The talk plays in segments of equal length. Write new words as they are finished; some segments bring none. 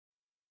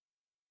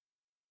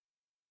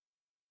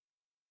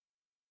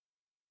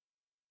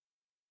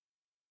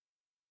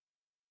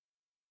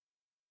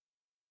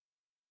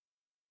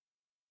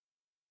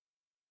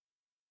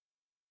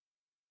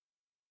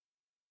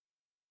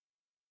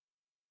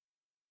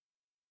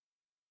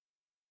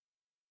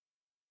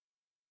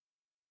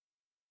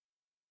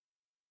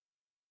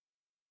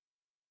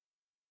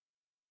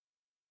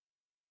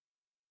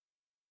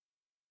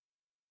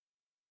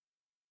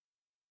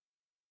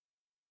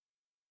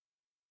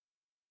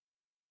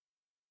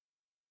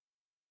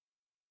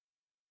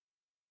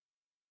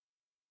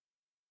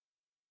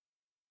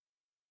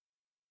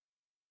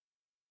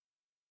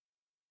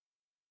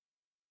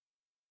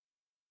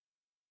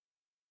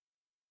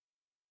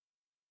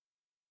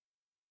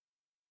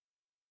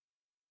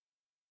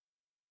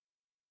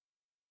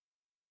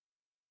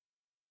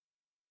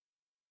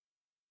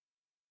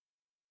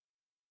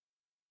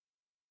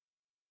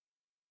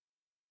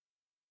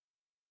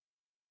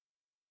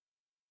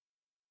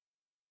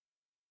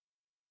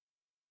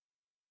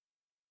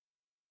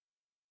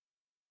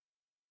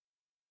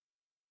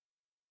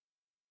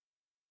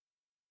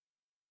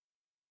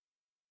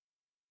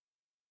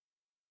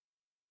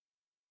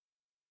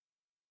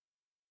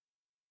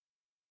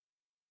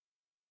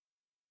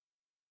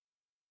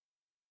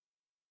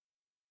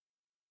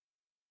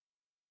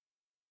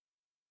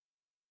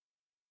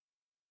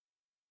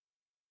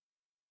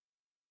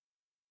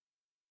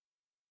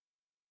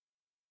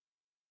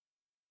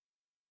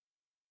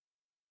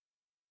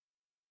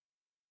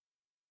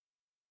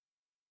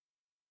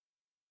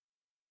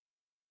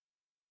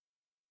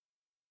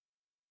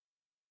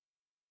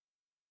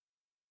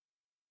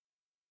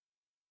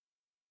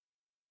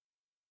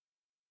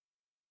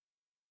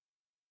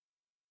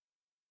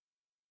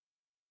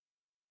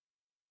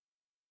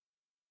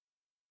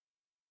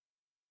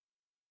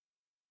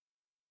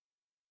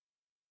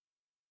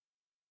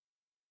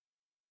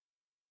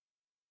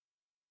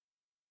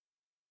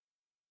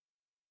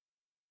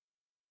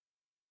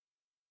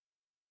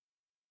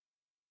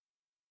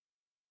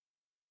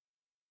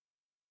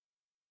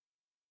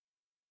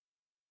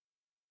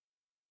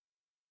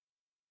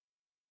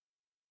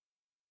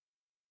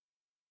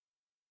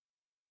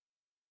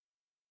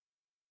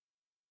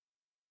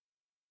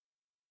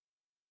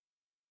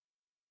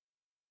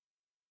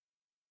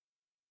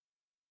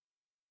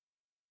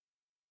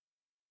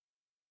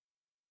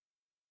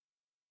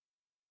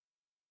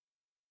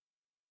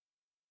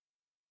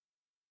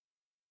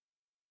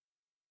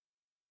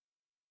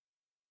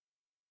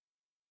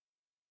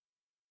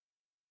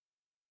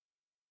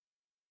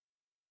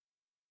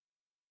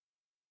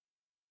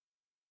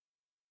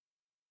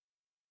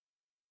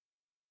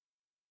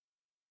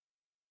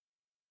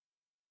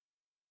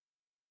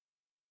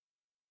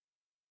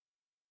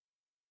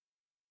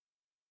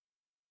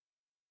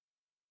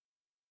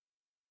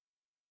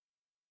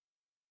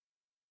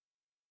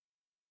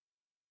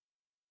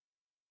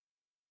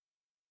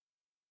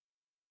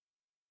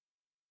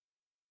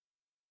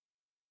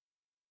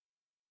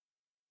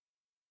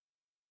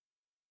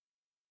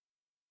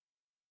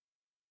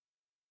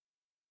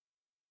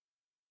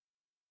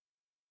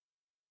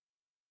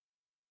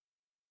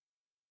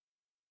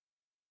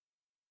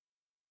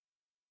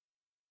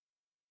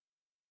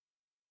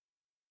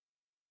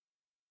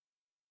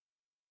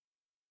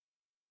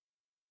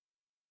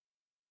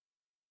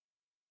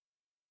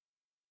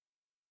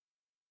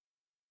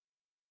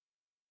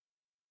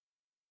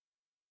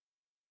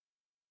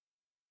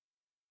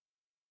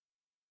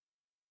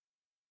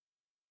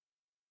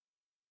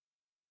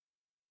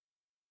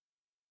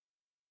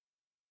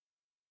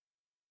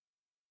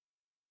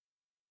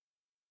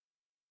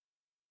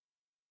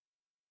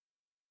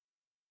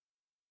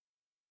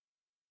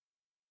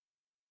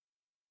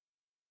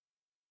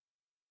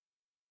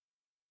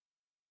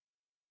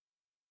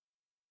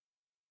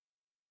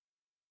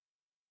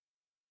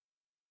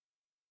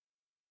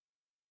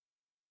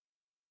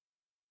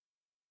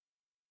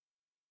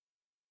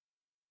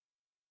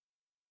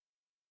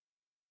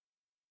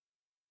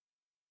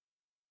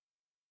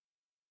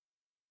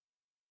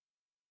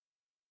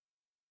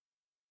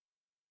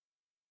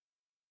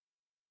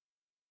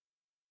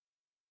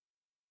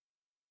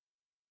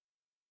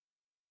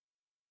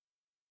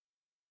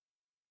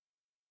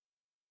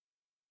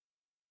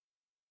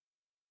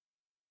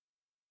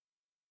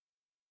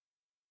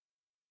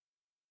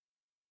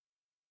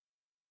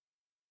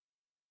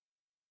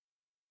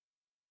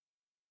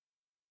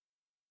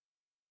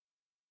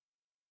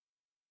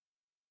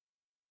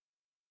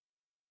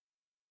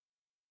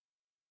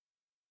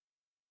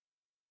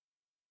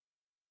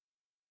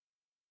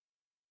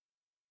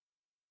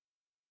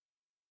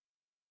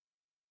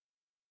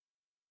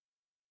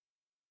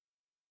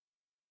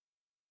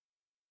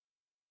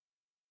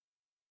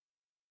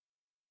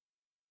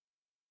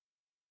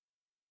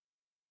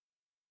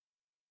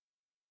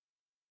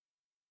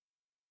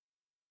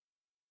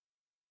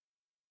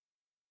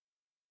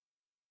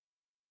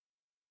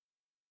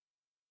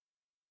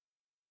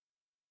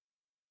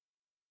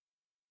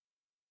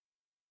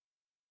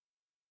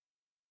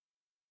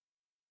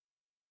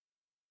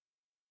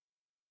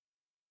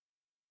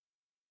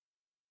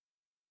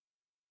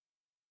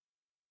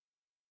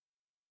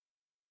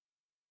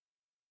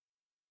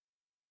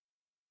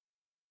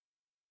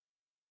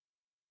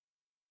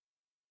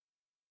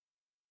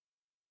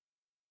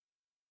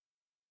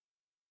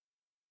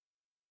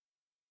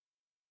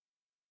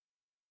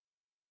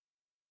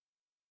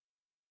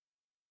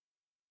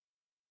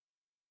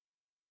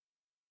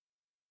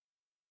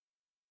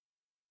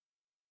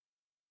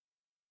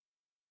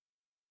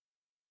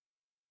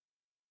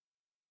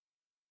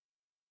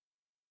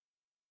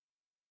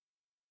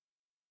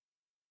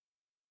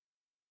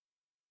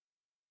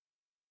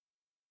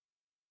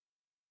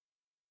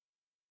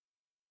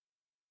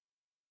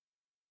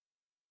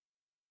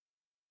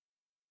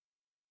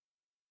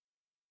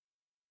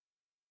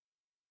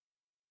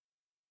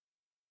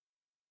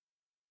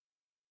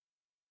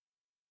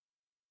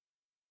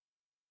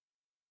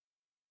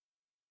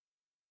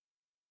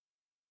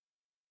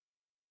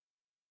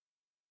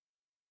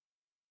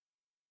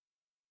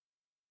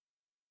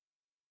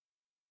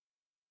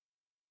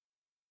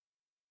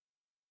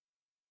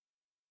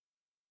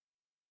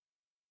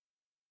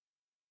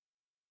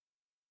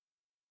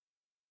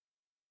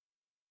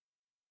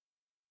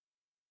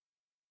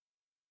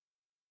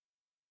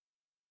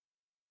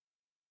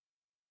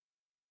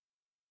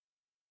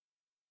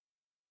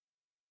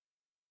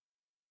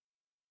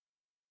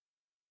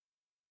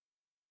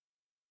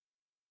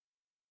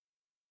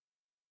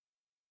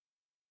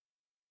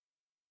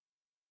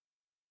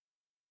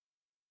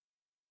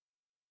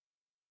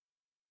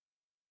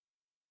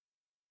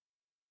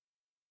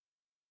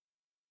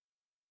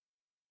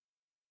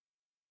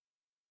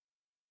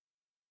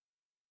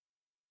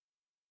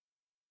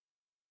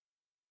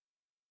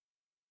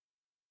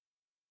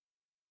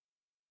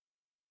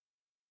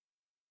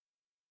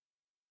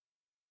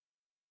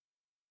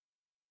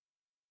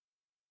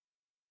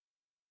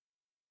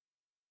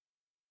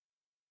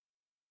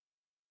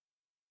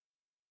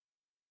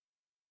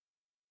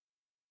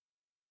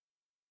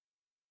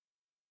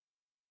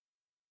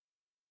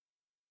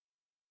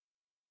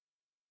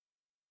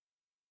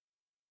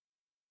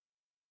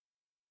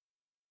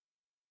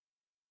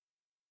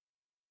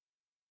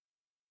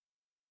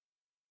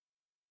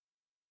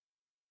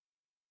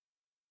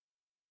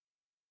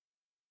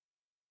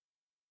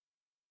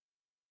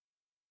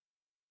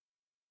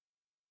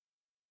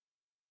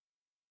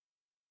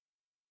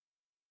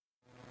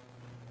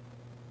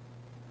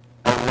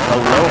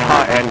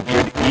and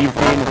good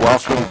evening.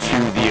 Welcome to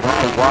the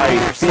Hawaii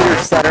Theater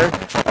Center.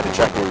 I had to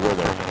check where we were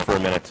there for a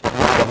minute. The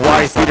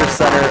Hawaii Theater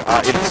Center,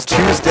 it's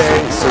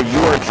Tuesday, so you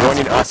are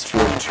joining us for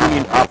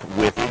Tuning Up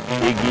with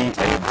Iggy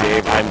and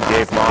Dave. I'm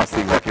Dave Moss, the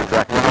Executive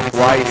Director of the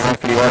Hawaii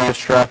Symphony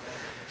Orchestra,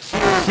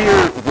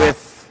 here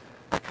with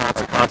our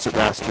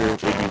Concertmaster,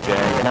 Iggy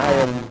Jang, and I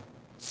am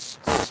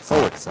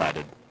so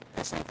excited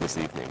this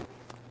evening.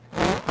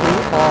 We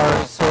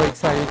are so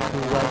excited to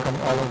welcome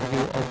all of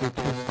you every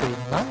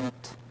Tuesday night.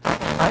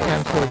 I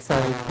am so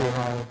excited to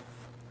have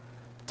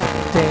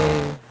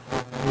Dave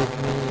with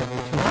me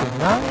every Tuesday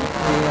night.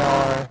 We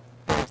are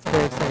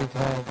very excited to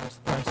have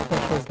our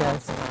special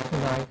guest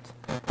tonight,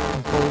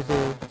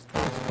 composer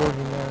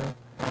extraordinaire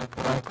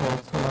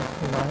Michael-Thomas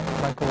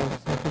Foumai. Michael,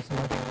 thank you so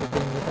much for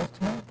being with us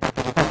tonight.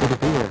 Happy to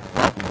be here.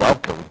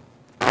 Welcome.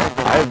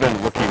 I've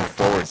been looking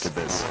forward to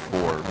this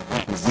for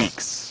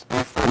weeks.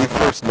 We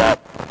first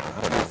met,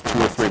 I don't know, 2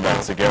 or 3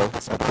 months ago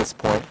at this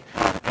point,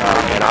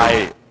 and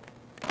I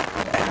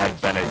had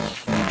been a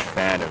huge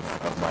fan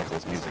of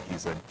Michael's music.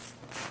 He's a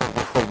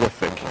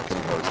prolific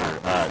composer.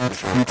 The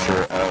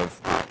future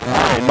of,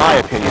 in my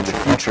opinion, the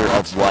future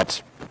of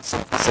what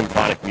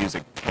symphonic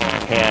music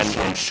can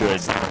and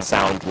should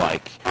sound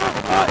like.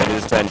 And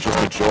it has been just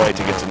a joy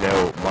to get to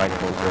know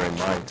Michael during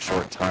my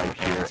short time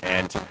here,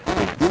 and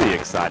I'm really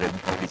excited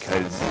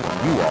because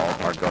you all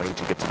are going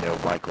to get to know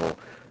Michael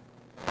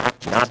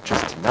not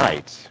just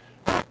tonight,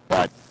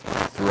 but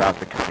throughout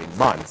the coming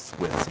months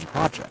with some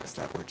projects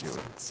that we're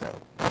doing. So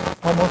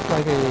Almost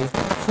like a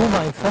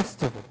Foumai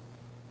festival.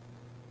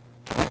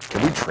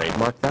 can we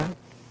trademark that?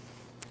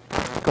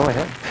 Go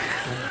ahead.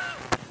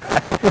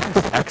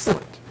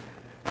 Excellent.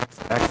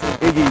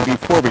 Excellent. Iggy,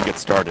 before we get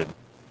started,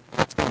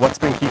 what's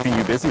been keeping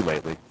you busy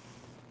lately?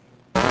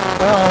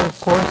 Well, of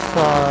course,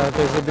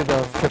 there's a bit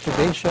of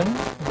trepidation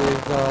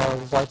with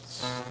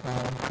what's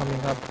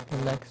coming up the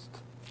next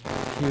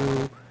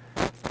few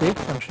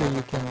weeks. I'm sure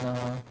you can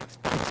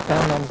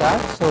expand on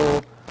that.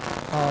 So,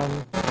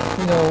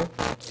 you know,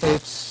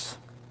 it's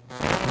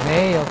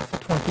May of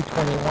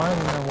 2021,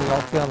 and we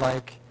all feel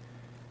like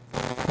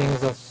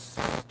things are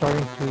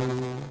starting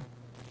to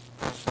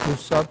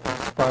spruce up,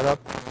 sprout up,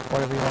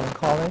 whatever you want to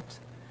call it.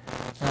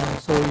 And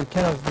so you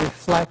kind of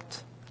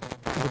reflect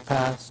the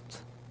past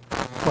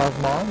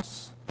 12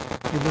 months.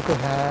 You look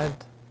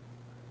ahead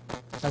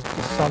at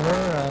the summer,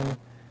 and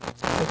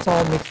it's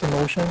all mixed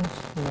emotions,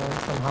 you know,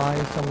 some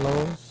highs, some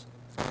lows,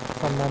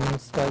 some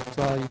moments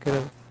that you could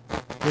have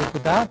lived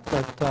without,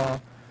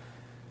 but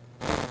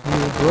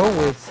you grow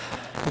with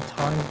the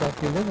times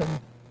that you live in.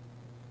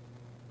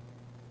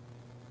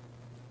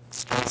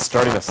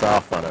 Starting us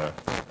off on a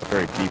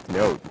very deep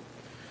note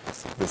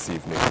this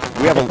evening.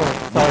 We have a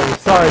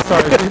Sorry.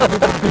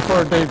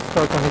 Before Dave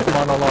starts on his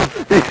monologue,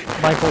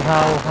 Michael,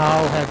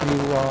 how have you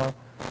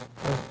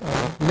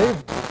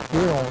lived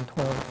your own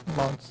 12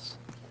 months?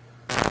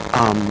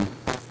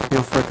 You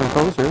know, for a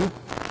composer,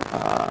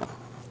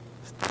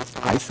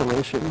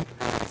 isolation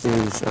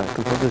is a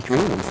composer's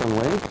dream in some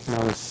way. You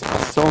know, there's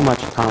so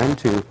much time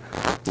to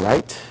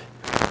write.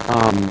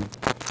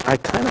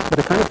 But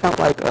it kind of felt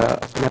like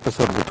an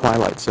episode of The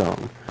Twilight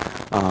Zone.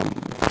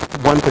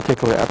 One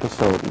particular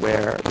episode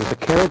where there's a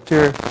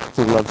character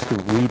who loves to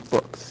read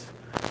books.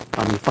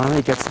 He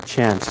finally gets a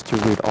chance to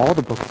read all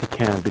the books he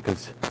can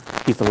because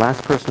he's the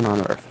last person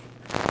on Earth,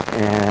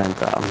 and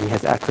he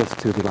has access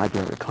to the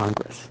Library of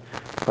Congress.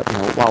 But you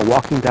know, while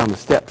walking down the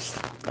steps,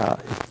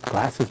 his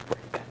glasses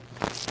break,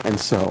 and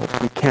so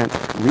he can't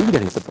read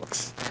any of the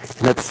books.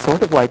 And that's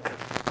sort of like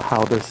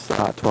how this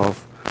last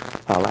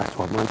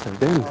 12 months have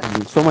been. I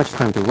mean, so much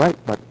time to write,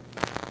 but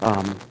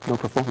no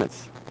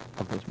performance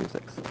of those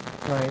musics.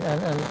 Right,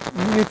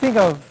 and you think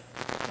of,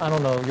 I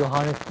don't know,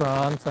 Johannes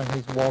Brahms, and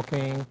he's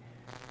walking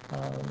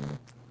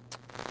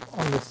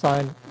on the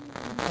side,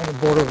 on the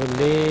border of a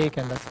lake,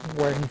 and that's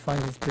where he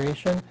finds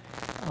inspiration.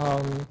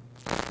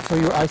 So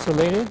you're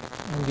isolated,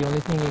 and the only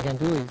thing you can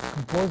do is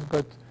compose,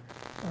 but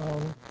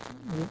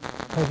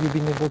have you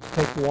been able to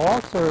take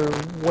walks, or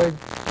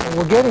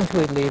we'll get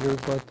into it later,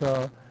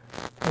 but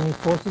any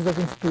sources of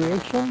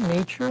inspiration,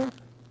 nature?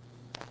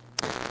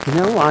 You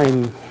know,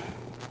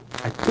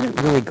 I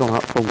didn't really go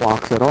out for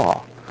walks at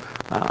all.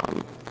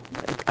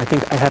 I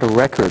think I had a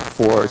record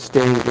for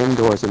staying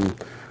indoors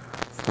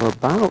for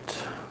about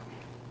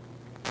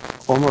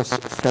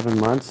almost 7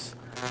 months,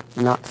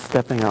 not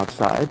stepping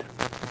outside.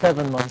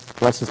 7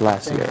 months. Less is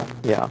last year,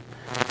 yeah.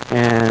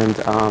 And,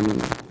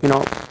 you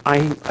know,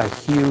 I'm a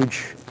huge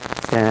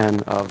fan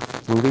of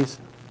movies,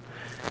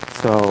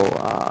 so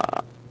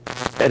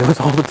it was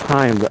all the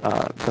time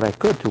that I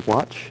could to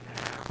watch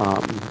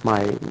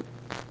my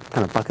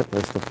kind of bucket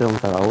list of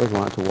films that I always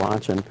wanted to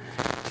watch, and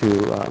to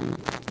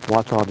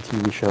watch all the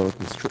TV shows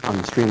on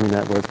the streaming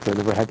networks that I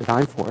never had the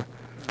time for.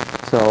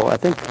 So I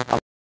think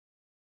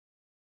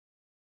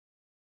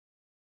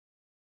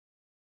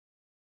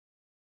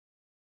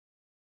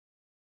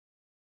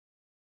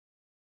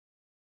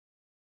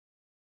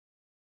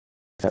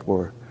that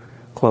were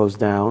closed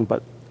down,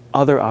 but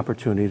other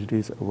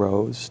opportunities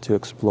arose to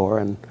explore,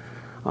 and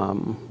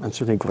I'm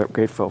certainly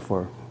grateful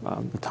for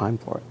the time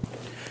for it.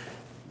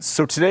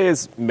 So today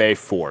is May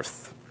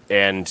 4th,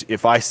 and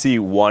if I see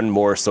one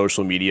more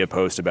social media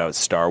post about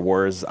Star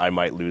Wars, I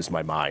might lose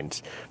my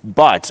mind.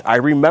 But I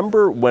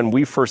remember when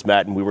we first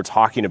met and we were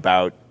talking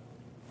about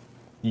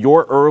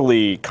your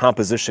early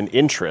composition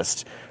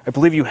interest, I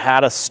believe you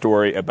had a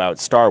story about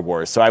Star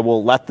Wars, so I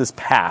will let this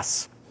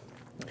pass.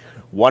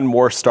 One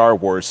more Star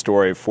Wars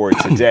story for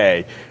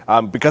today,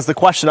 because the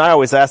question I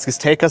always ask is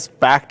take us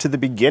back to the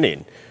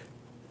beginning.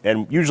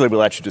 And usually we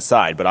let you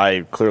decide, but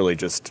I clearly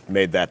just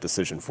made that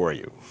decision for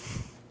you.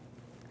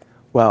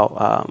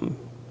 Well,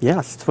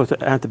 yes,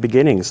 at the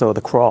beginning, so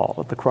the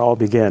crawl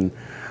began.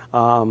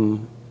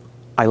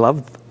 I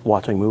loved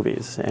watching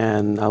movies,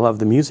 and I loved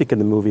the music in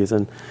the movies,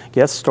 and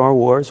yes, Star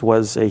Wars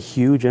was a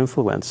huge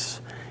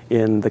influence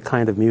in the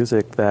kind of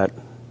music that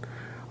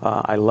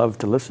I love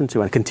to listen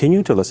to and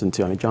continue to listen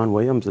to. I mean, John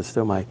Williams is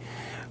still I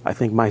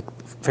think my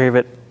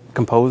favorite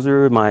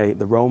composer,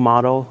 the role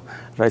model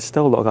that I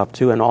still look up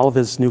to, and all of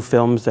his new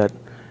films that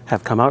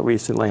have come out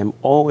recently, I'm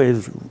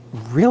always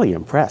really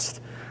impressed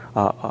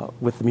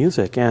with the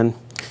music. And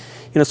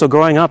so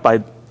growing up,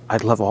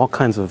 I'd love all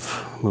kinds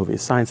of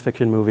movies, science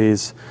fiction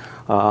movies.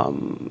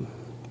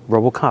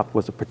 RoboCop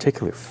was a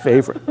particular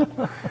favorite,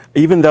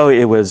 even though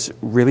it was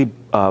really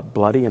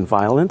bloody and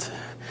violent.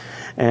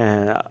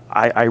 And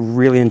I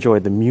really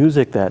enjoyed the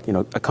music that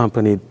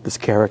accompanied this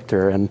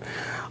character. And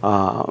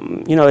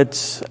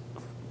it's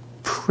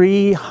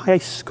pre-high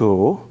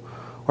school,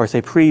 or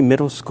say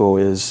pre-middle school,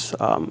 it's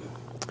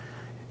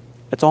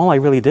all I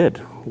really did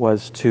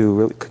was to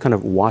really kind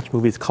of watch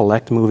movies,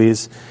 collect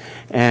movies,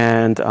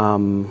 and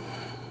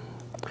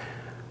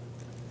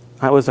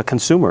I was a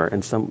consumer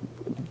in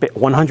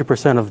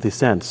 100% of the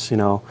sense.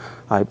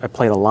 I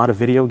played a lot of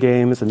video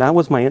games, and that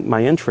was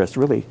my interest,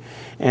 really.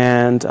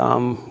 And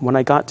when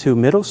I got to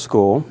middle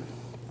school,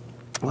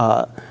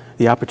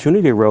 the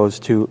opportunity arose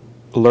to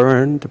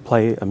learn to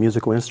play a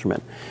musical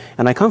instrument.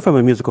 And I come from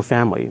a musical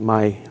family.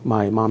 My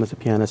mom is a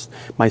pianist.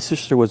 My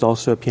sister was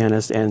also a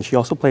pianist, and she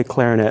also played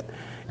clarinet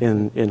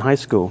in high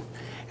school.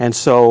 And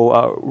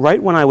so right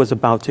when I was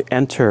about to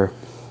enter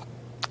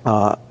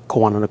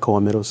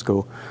Kawananakoa Middle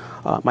School,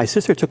 my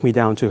sister took me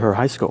down to her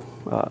high school,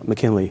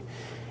 McKinley,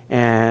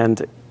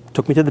 and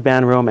took me to the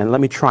band room and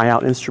let me try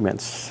out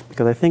instruments,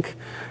 because I think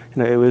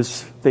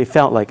they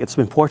felt like it's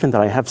important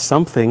that I have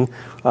something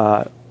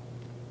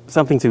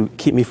to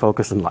keep me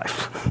focused in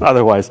life.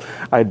 Otherwise,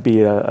 I'd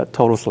be a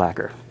total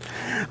slacker.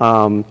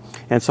 And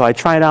so I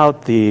tried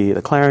out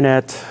the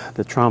clarinet,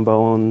 the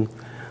trombone,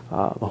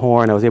 the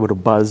horn. I was able to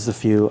buzz a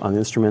few on the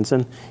instruments,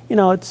 and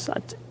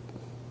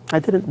I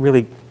didn't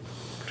really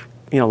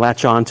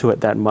latch on to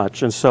it that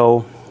much. And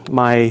so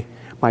my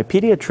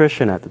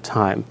pediatrician at the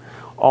time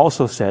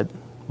also said,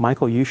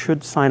 Michael, you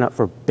should sign up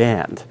for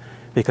band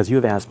because you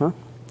have asthma,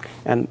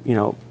 and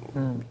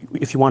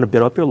if you want to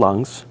build up your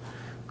lungs,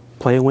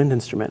 play a wind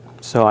instrument.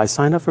 So I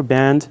signed up for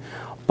band,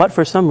 but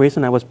for some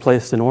reason I was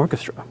placed in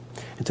orchestra,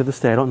 and to this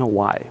day I don't know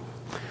why.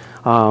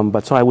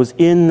 But so I was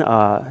in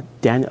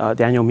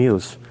Daniel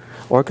Mew's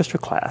orchestra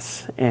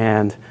class,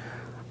 and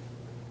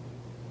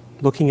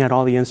looking at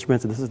all the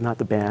instruments, and this is not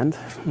the band,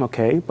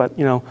 okay, but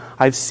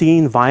I've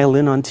seen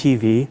violin on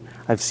TV,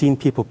 I've seen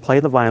people play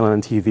the violin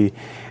on TV,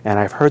 and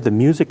I've heard the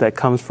music that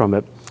comes from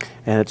it,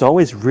 and it's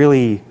always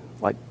really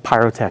like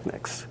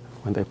pyrotechnics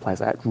when they play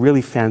that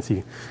really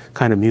fancy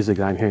kind of music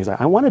that I'm hearing.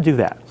 I want to do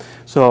that.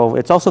 So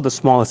it's also the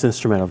smallest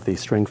instrument of the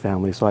string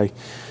family, so I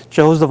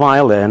chose the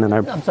violin. And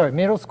I'm sorry,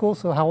 middle school,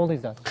 so how old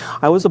is that?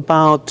 I was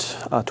about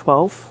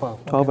 12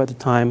 okay. at the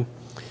time.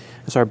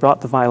 And so I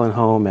brought the violin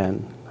home,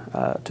 and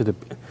to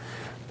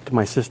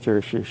my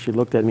sister, she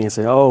looked at me and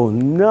said, "Oh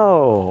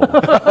no,"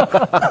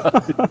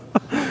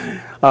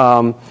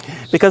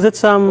 because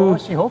it's What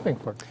was she hoping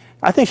for?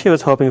 I think she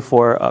was hoping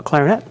for a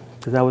clarinet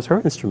because that was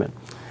her instrument.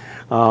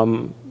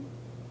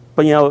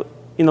 But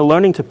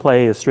learning to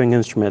play a string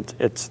instrument,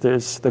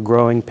 there's the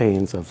growing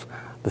pains of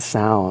the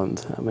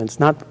sound. I mean, it's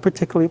not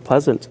particularly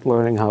pleasant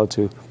learning how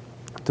to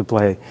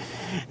play,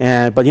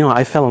 but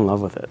I fell in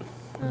love with it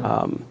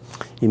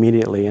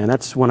immediately, and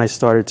that's when I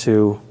started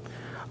to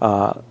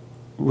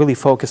really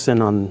focus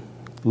in on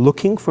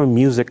looking for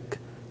music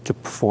to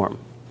perform.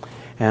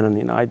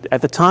 And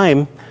at the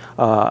time,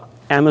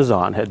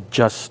 Amazon had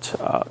just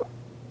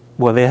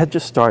they had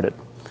just started,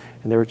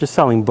 and they were just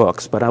selling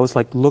books. But I was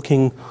like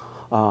looking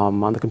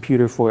on the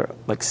computer for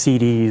like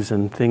CDs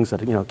and things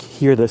that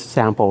hear the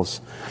samples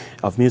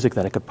of music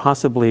that I could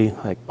possibly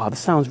wow, this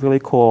sounds really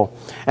cool.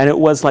 And it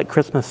was like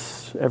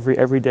Christmas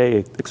every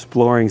day,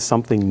 exploring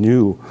something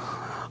new.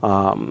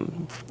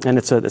 And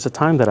it's a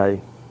time that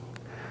I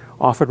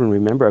often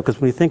remember, because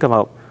when we think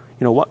about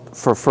what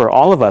for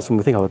all of us, when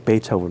we think about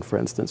Beethoven, for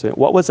instance,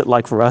 what was it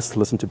like for us to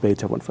listen to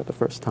Beethoven for the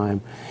first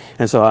time?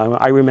 And so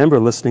I remember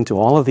listening to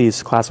all of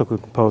these classical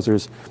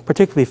composers,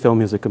 particularly film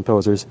music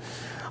composers,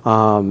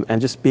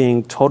 and just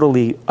being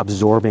totally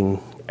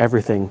absorbing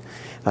everything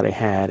that I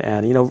had.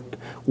 And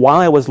while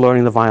I was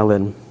learning the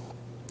violin,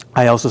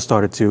 I also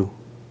started to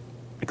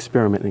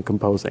experiment in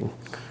composing.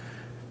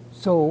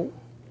 So,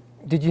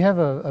 did you have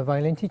a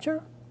violin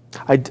teacher?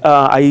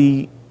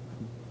 I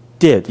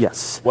did,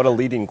 yes. What a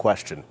leading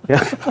question.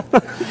 Yeah.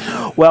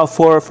 Well,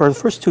 for the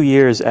first 2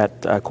 years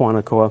at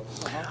Kawanakoa,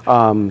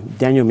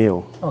 Daniel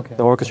Miu,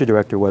 the orchestra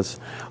director, was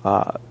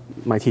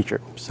my teacher.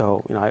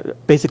 So, you know, I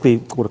basically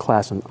go to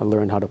class and I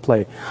learned how to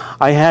play.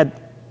 I had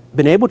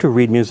been able to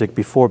read music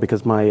before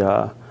because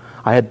I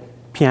had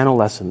piano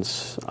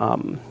lessons,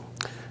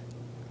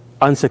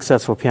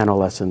 unsuccessful piano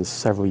lessons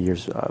several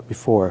years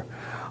before.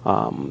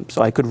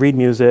 So I could read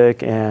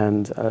music,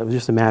 and it was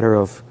just a matter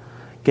of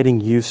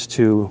getting used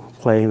to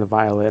playing the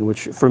violin,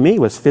 which for me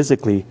was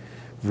physically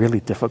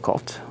really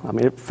difficult. I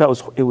mean,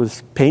 it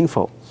was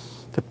painful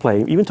to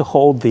play, even to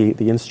hold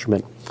the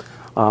instrument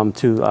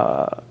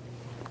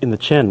in the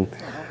chin.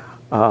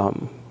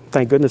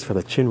 Thank goodness for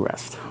the chin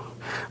rest.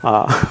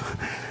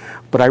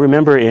 But I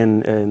remember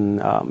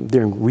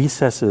during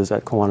recesses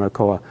at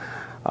Kawanakoa,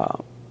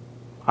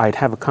 I'd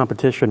have a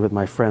competition with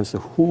my friends to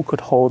who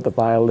could hold the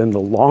violin the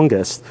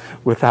longest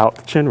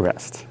without chin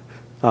rest.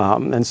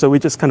 And so we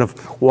just kind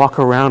of walk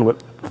around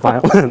with the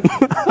violin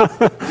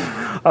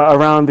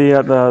around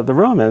the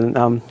room,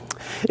 and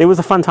it was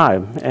a fun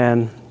time.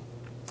 And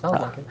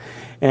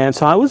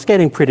so I was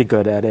getting pretty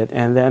good at it,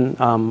 and then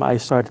I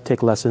started to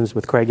take lessons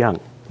with Craig Young.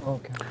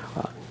 Okay.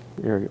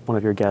 One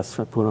of your guests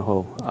at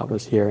Punahou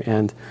was here,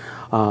 and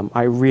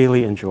I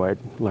really enjoyed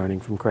learning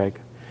from Craig,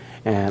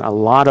 and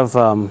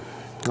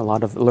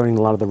learning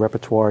a lot of the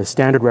repertoire,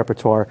 standard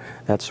repertoire.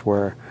 That's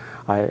where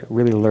I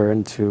really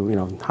learned to, you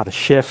know, how to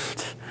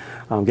shift,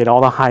 get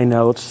all the high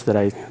notes that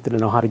I didn't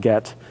know how to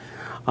get.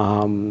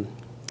 And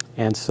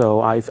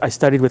so I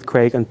studied with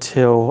Craig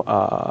until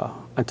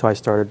I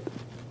started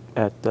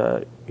at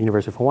the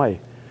University of Hawaii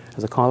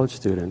as a college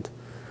student.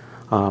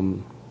 But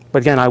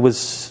again, I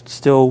was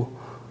still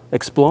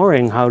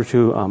exploring how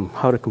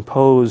to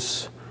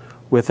compose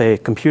with a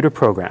computer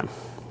program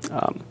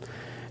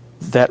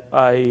that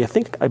I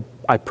think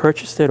I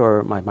purchased it,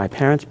 or my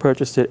parents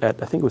purchased it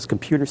at, I think it was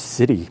Computer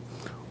City,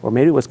 or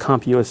maybe it was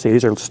CompUSA.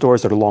 These are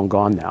stores that are long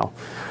gone now.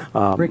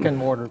 Brick and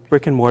mortar.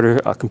 Brick and mortar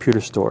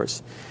computer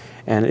stores.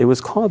 And it was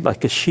called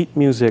like a sheet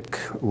music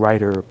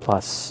writer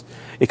plus.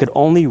 It could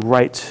only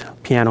write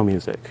piano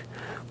music.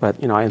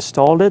 But, you know, I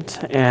installed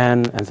it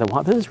and said,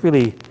 wow, this is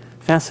really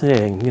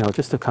fascinating, you know,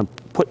 just to kind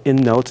of put in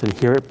notes and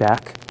hear it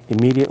back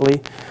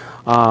immediately.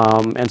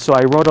 And so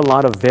I wrote a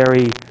lot of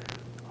very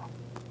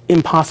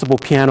impossible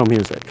piano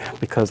music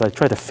because I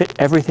tried to fit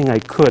everything I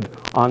could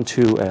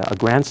onto a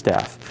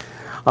grandstaff.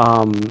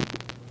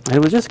 And it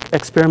was just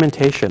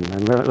experimentation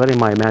and letting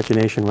my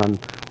imagination run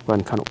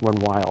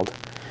wild.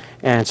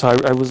 And so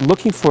I was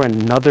looking for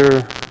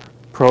another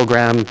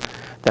program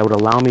that would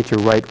allow me to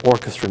write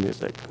orchestra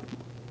music.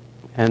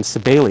 And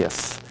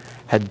Sibelius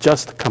had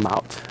just come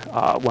out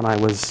when I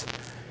was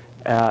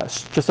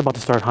just about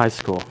to start high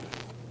school.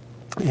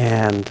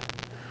 And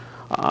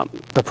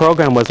the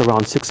program was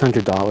around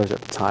 $600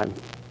 at the time,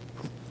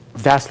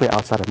 vastly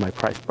outside of my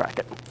price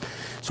bracket.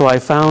 So I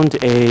found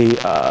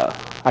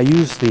I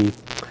used the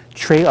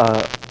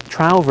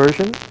trial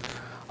version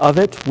of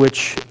it,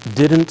 which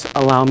didn't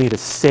allow me to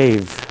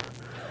save,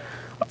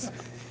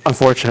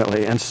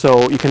 unfortunately. And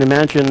so you can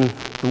imagine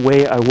the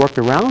way I worked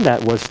around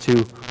that was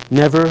to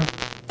never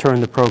turn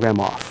the program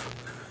off.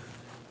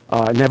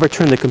 Never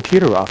turn the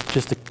computer off,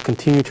 just to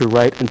continue to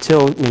write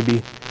until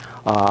maybe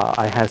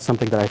I had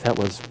something that I thought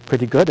was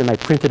pretty good, and I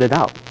printed it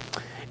out.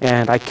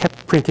 And I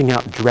kept printing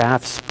out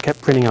drafts,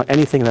 kept printing out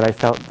anything that I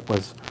felt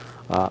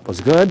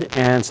was good,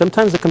 and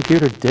sometimes the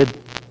computer did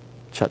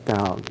shut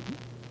down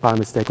by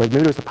mistake, like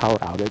maybe there was a power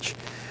outage,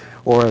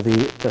 or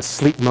the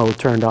sleep mode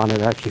turned on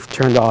and it actually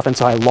turned off, and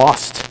so I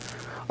lost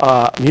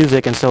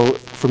music, and so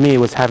for me it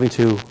was having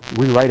to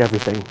rewrite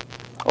everything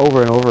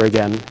over and over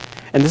again.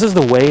 And this is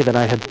the way that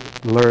I had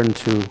learned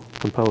to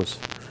compose.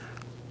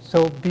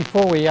 So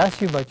before we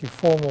ask you about your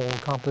formal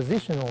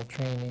compositional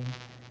training,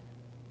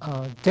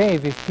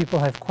 Dave, if people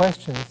have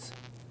questions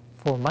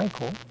for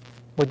Michael,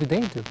 what do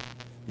they do?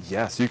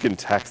 Yes, you can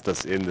text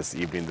us in this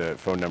evening. The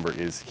phone number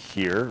is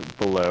here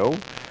below.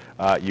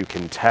 You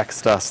can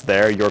text us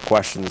there, your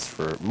questions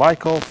for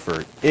Michael,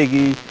 for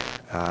Iggy,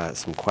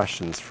 some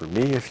questions for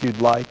me if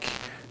you'd like.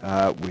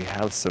 We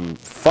have some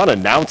fun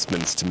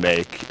announcements to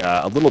make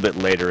a little bit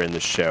later in the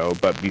show,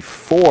 but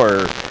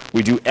before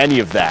we do any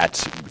of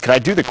that, can I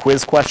do the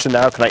quiz question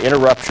now? Can I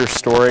interrupt your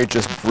story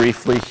just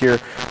briefly here?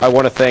 I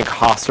want to thank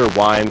Hosser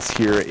Wines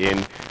here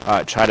in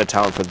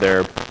Chinatown for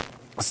their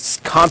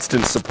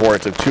constant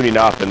support of tuning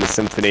up in the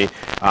symphony.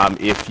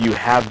 If you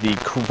have the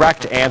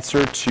correct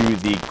answer to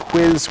the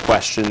quiz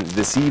question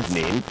this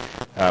evening,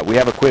 we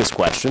have a quiz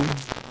question.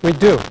 We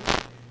do.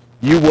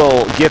 You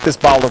will get this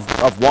bottle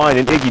of wine.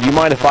 And Iggy, do you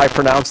mind if I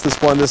pronounce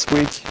this one this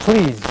week?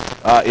 Please.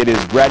 It is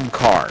Red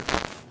Card.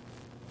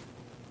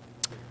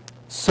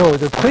 So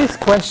the quiz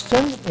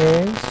question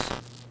is,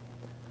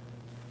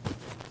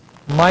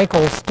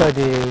 Michael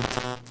studied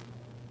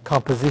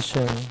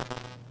composition,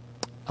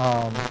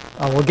 and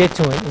we'll get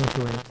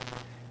into it,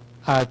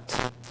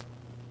 at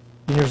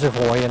University of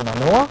Hawaii in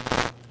Manoa,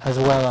 as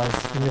well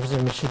as University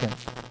of Michigan.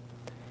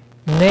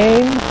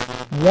 Name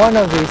one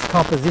of his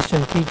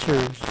composition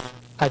features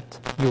at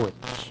your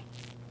age.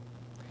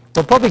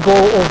 We'll probably go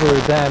over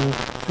them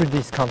through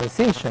this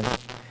conversation,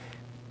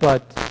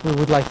 but we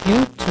would like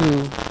you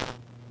to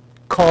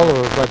call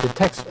or rather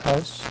text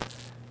us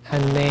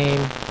and name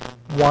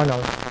one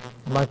of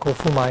Michael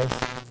Foumai's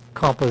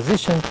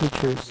composition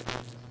teachers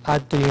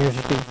at the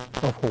University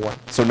of Hawaii.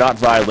 So not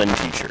violin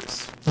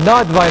teachers.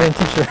 Not violin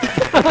teacher.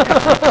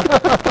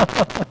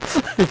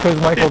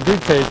 Because Michael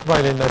did take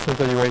violin lessons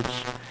at UH.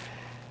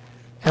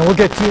 And we'll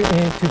get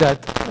into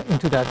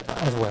that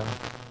as well.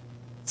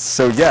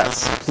 So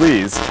yes,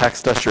 please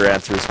text us your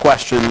answers,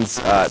 questions.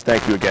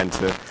 Thank you again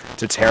to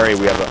Terry.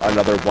 We have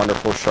another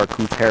wonderful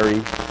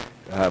charcuterie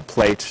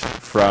plate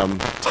from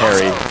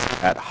Terry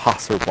at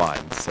Hosser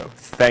Wine. So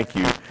thank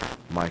you,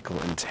 Michael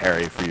and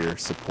Terry, for your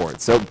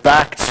support. So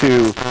back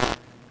to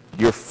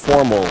your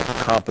formal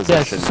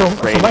composition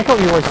training. So Michael,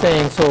 you were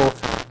saying,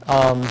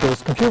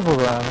 those computer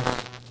programs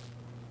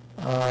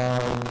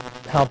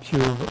help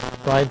you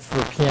write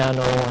for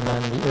piano, and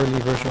then the early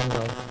version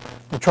of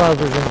the trial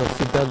version of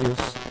Sibelius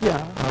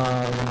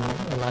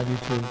allowed you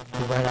to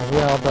write as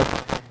well. But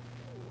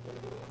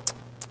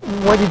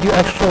where did your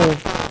actual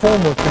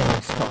formal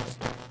training start?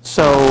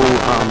 So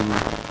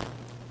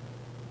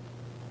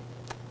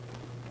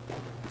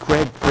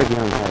Greg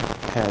Young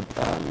had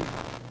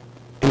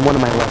in one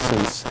of my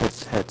lessons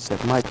had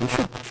said, Mike, you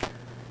should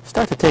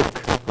start to take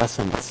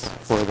lessons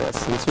for this.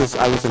 And this was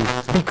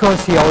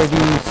Because he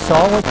already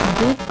saw what you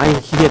did?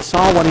 He had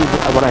saw what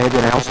I had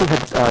done. I also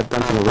had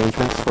done some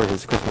arrangements for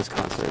his Christmas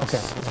concerts.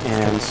 Okay.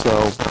 And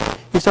so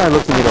he started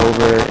looking it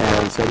over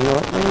and said, you know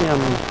what,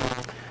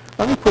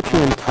 let me put you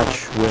in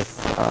touch with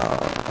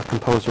a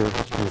composer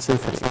in the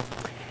symphony.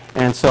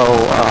 And so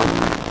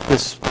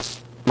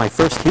my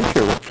first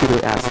teacher was Peter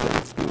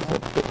Askins. He was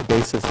a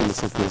bassist in the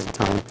symphony at the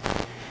time.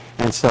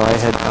 And so I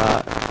had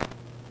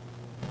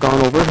gone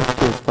over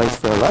to his place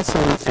for a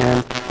lesson,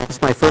 and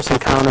it's my first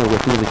encounter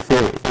with music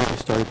theory. He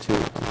started to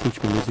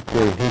teach me music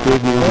theory. He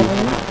gave me,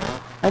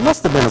 I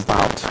must have been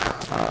about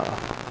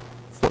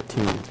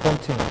 14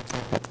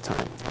 at the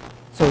time.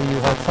 So you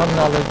had some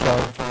knowledge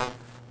of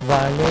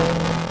violin,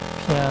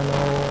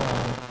 piano,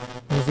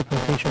 and music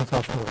notation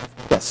software.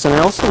 Yes, and I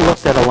also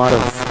looked at a lot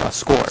of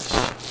scores.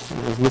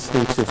 I was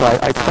listening to, so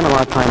I spent a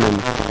lot of time in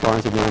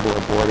Barnes & Noble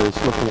or Borders,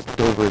 looking at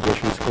Dover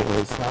edition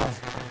scores.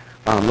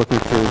 Looking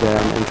through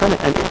them and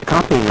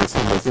copying in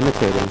some ways,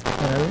 imitating.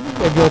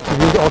 Maybe you had to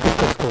read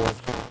orchestra scores.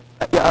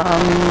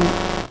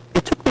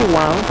 It took me a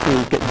while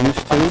to get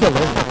used to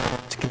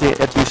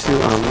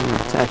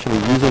actually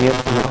using it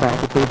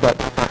practically. But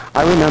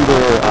I remember,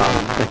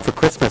 like for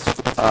Christmas,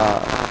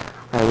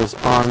 I was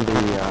on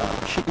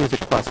the Sheet Music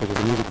Plus, which is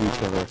a music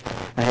retailer.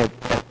 I had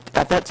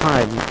at that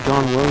time,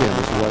 John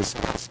Williams was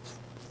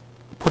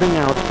putting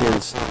out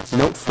his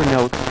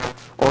note-for-note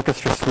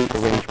orchestra suite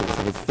arrangements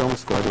of his film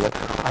score. That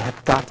I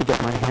have got to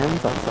get my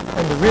hands on some of them.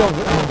 And the real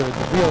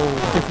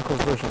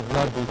difficult version,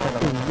 not the kind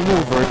of the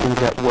real versions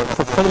that work.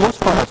 For the most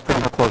part, I was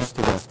pretty close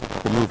to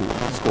the movie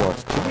score.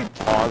 Can we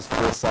pause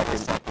for a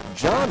second?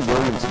 John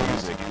Williams'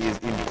 music is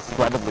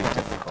incredibly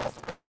difficult.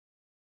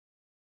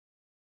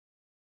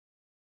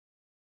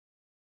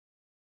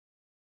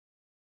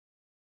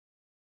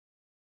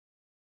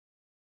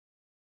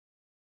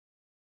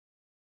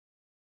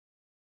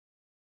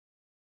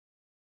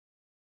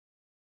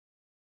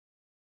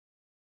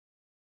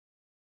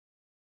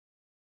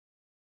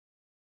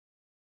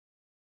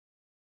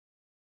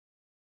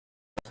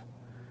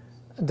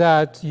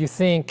 that you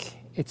think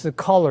it's a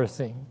color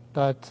thing,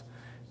 that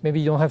maybe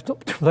you don't have to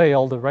play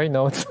all the right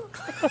notes.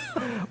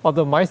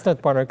 Although my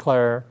stat partner,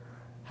 Claire,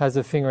 has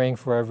a fingering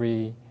for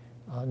every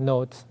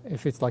note.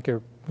 If it's like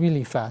a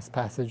really fast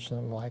passage,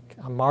 and I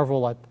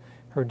marvel at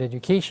her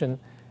dedication.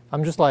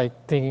 I'm just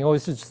like thinking, oh,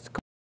 this is just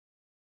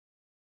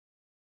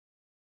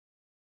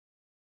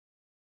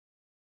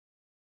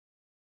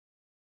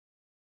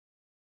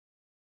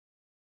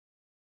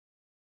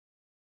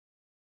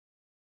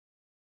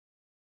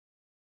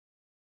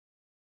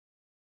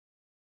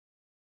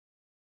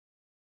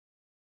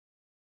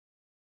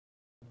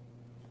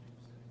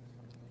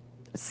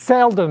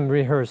seldom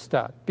rehearse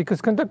that,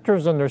 because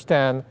conductors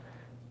understand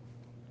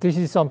this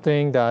is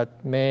something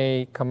that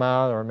may come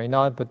out or may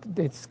not, but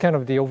it's kind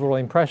of the overall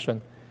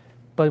impression.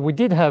 But we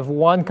did have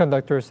one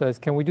conductor says,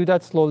 can we do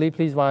that slowly,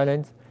 please,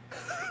 violins?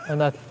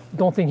 And I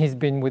don't think he's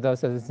been with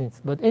us ever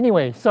since. But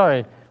anyway,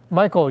 sorry,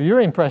 Michael,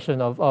 your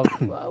impression of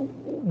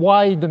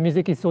why the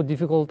music is so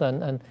difficult,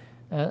 and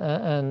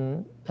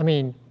I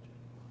mean,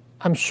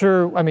 I'm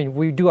sure,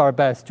 we do our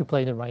best to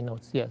play the right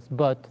notes, yes,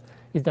 but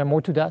is there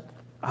more to that?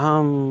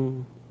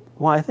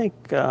 Well, I think,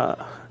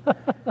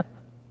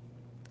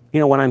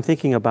 when I'm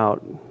thinking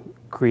about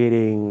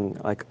creating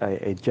like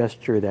a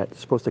gesture that's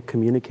supposed to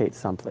communicate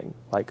something,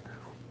 like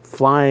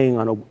flying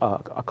on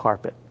a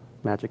carpet,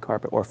 magic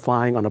carpet, or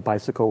flying on a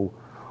bicycle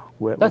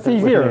with an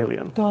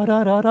alien.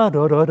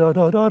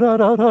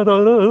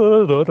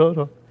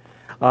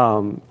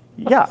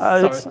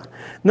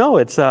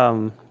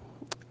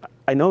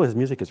 I know his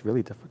music is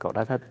really difficult.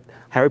 I've had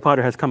Harry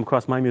Potter has come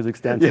across my music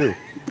stand too.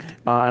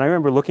 And I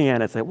remember looking at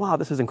it and saying, wow,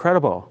 this is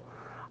incredible.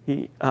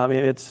 I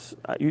mean,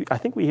 I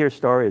think we hear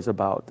stories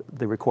about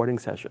the recording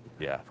session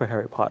for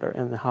Harry Potter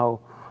and how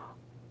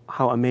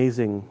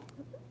amazing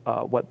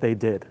what they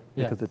did,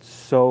 because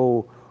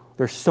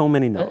there's so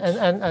many notes.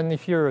 And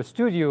if you're a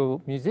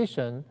studio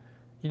musician,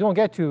 you don't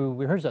get to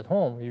rehearse at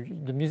home.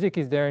 The music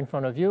is there in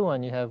front of you,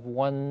 and you have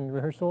one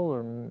rehearsal,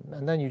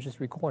 and then you just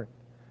record.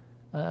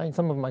 And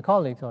some of my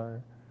colleagues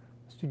are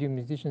studio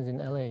musicians in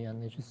LA,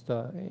 and it's just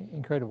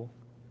incredible.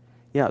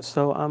 Yeah.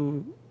 So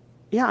I'm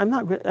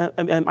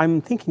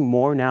thinking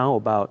more now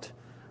about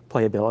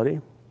playability,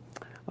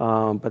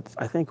 but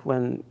I think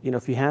when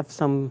if you have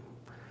something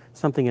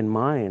in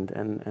mind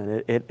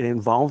and it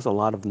involves a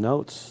lot of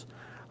notes,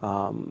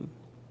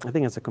 I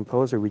think as a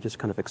composer we just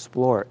kind of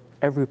explore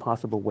every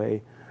possible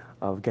way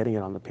of getting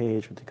it on the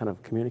page to kind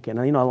of communicate.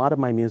 And a lot of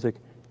my music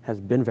has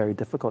been very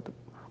difficult.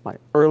 My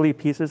early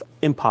pieces,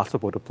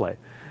 impossible to play.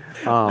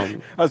 I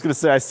was going to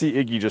say, I see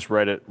Iggy just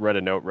read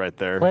a note right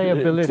there.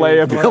 Playability.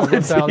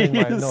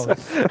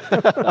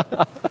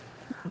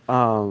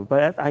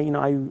 But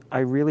I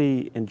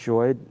really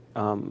enjoyed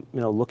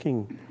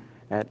looking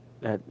at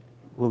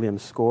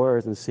Williams'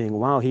 scores and seeing,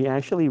 wow, he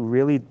actually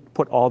really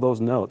put all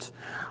those notes.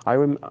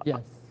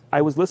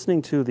 I was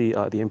listening to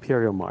the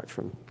Imperial March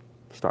from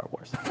Star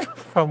Wars.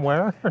 From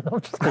where? No,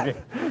 just kidding.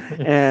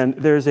 And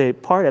there's a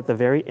part at the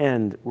very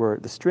end where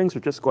the strings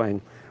are just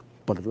going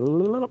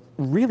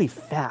really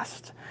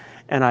fast.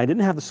 And I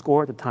didn't have the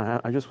score at the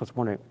time. I just was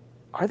wondering,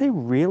 are they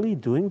really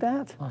doing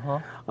that?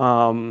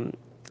 And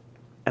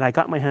I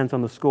got my hands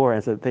on the score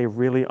and said, they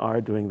really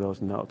are doing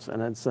those notes.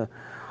 And it's,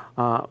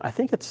 I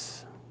think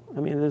it's,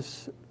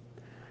 there's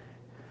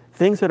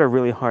things that are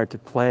really hard to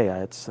play.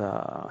 It's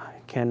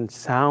can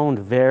sound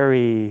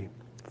very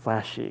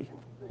flashy,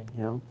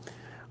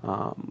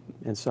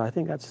 and so I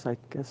think that's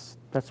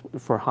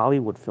for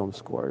Hollywood film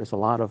score. There's a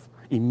lot of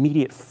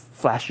immediate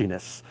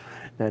flashiness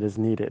that is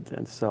needed,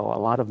 and so a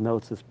lot of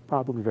notes is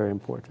probably very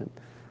important.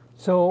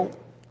 So,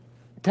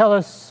 tell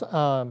us,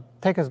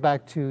 take us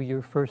back to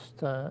your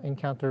first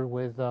encounter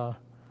with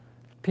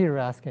Peter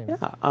Askin.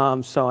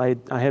 Yeah. So I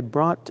had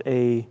brought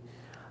a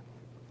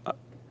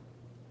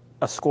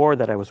score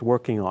that I was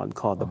working on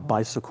called The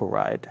Bicycle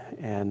Ride,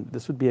 and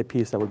this would be a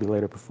piece that would be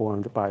later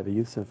performed by the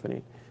Youth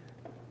Symphony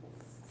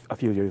a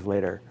few years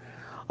later.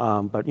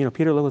 But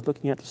Peter was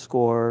looking at the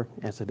score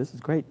and said, "This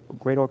is great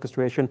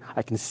orchestration.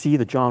 I can see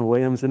the John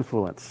Williams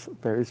influence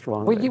very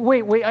strongly."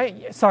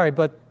 Wait. Sorry,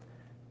 but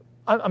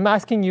I'm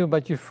asking you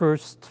about your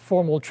first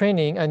formal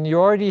training, and you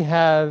already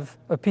have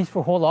a piece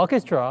for whole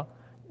orchestra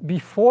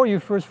before your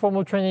first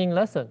formal training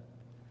lesson.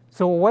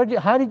 So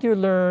how did you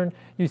learn?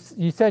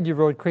 You said you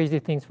wrote Crazy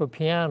Things for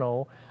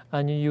piano,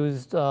 and you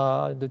used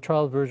the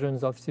trial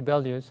versions of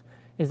Sibelius.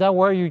 Is that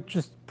where you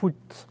just put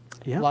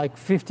like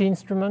 50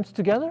 instruments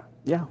together?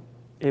 Yeah,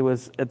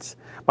 it's.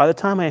 By the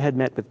time I had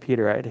met with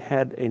Peter, I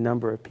had a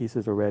number of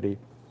pieces already,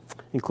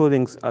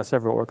 including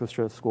several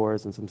orchestra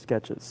scores and some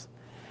sketches,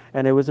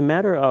 and it was a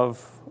matter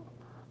of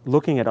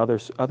looking at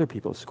other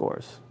people's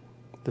scores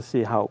to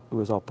see how it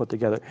was all put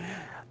together.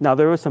 Now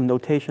there were some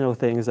notational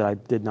things that I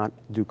did not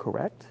do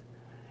correct,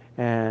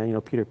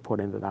 and Peter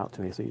pointed it out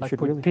to me. So you should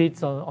put really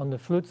Pete's on the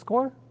flute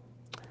score.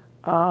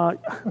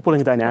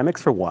 Putting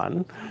dynamics for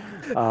one,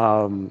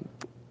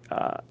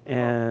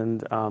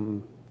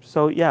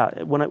 so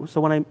yeah.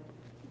 When I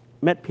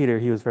met Peter,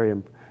 he was very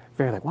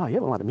like, wow, you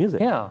have a lot of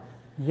music.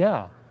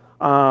 Yeah.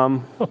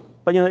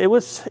 But it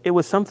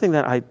was something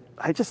that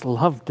I just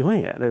loved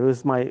doing it. It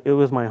was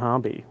my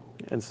hobby,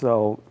 and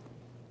so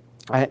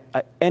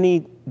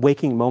any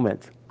waking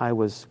moment I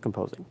was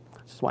composing.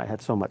 That's why I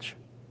had so much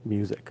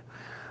music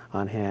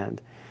on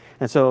hand.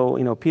 And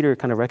so Peter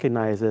kind of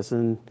recognized this,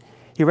 and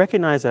he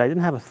recognized that I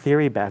didn't have a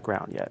theory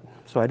background yet,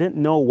 so I didn't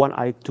know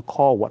to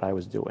call what I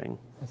was doing.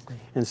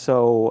 And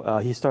so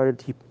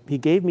he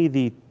gave me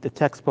the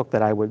textbook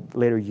that I would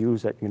later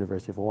use at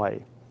University of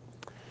Hawaii.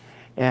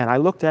 And I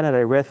looked at it,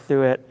 I read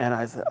through it, and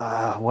I said,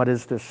 what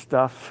is this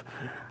stuff?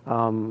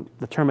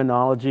 The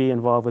terminology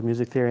involved with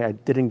music theory, I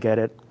didn't get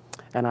it.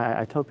 And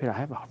I told Peter, I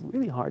have a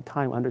really hard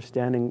time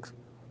understanding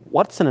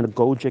what's an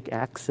agogic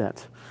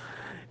accent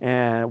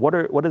and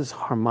what is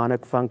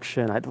harmonic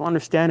function. I don't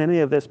understand any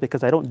of this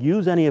because I don't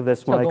use any of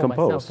this when I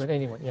compose. Myself, but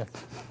anyway, yes.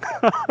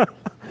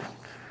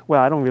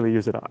 Well, I don't really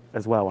use it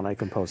as well when I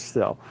compose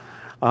still.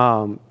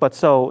 But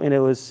so, and it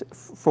was,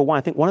 for one,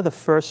 I think one of the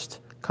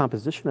first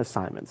composition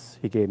assignments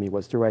he gave me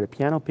was to write a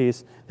piano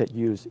piece that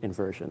used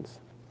inversions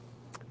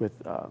with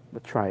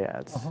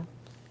triads.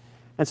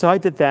 And so I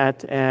did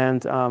that,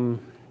 and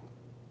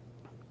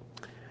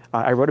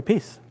I wrote a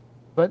piece.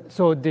 But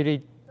so did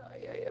it,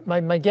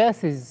 my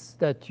guess is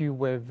that you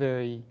were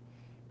very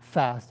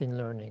fast in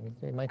learning.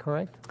 Am I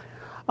correct?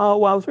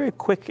 Well, I was very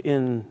quick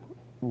in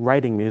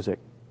writing music.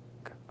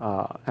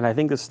 And I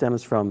think this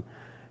stems from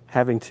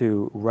having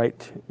to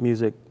write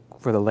music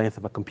for the length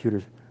of a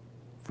computer,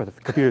 for the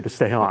computer to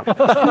stay on.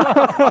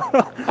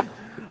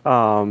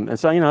 And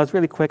so, I was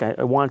really quick.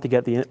 I wanted to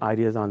get the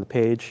ideas on the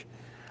page.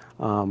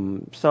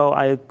 So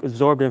I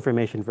absorbed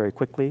information very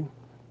quickly.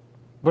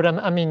 But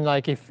I mean,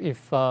 like if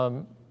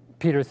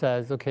Peter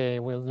says, okay,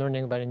 we're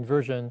learning about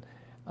inversion,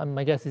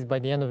 my guess is by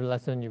the end of the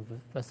lesson, you've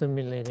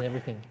assimilated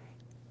everything.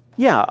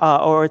 Yeah,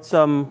 or it's,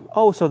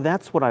 oh, so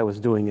that's what I was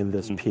doing in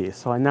this piece.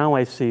 So now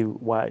I see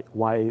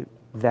why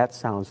that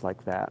sounds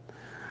like that.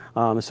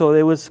 So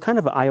it was kind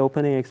of an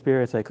eye-opening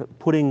experience, like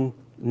putting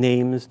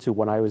names to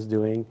what I was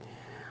doing.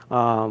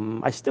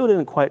 I still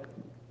didn't quite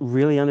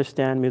really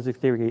understand music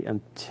theory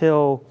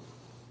until,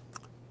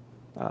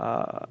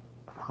 I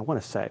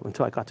want to say,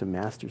 until I got to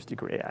master's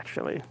degree,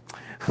 actually.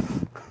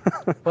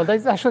 Well,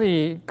 that's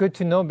actually good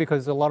to know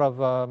because a lot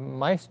of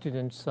my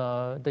students,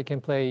 they can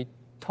play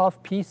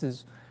tough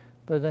pieces,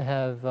 but they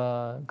have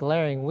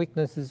glaring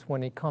weaknesses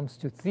when it comes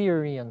to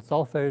theory and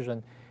solfege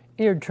and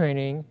ear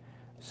training.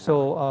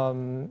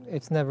 So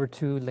it's never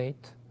too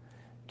late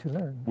to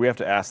learn. We have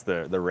to ask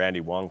the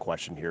Randy Wong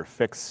question here.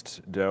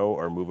 Fixed do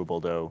or movable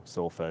do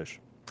solfege?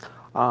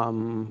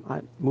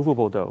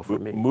 Movable do for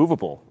me.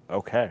 Movable,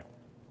 okay.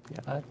 Yeah.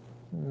 That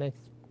makes,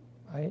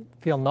 I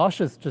feel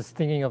nauseous just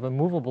thinking of a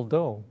movable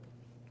do.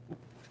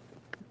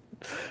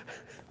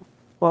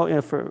 Well, you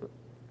know,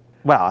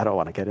 well, I don't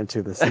want to get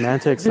into the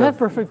semantics. Do you have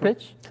perfect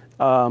pitch?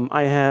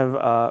 I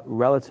have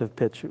relative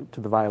pitch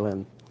to the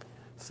violin.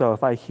 So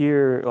if I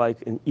hear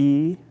like an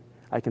E,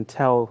 I can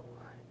tell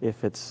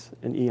if it's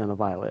an E on the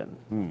violin.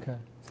 Okay.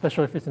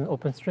 Especially if it's an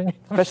open string.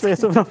 Especially if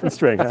it's an open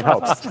string, that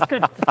helps.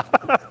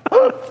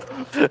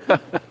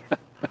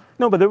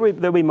 No, but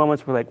there'll be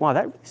moments where like, wow,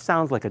 that really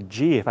sounds like a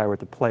G if I were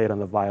to play it on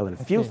the violin. It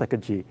feels like a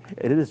G.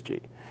 It is G.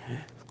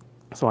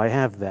 So I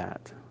have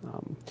that.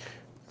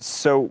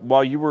 So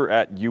while you were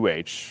at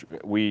UH,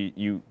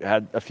 you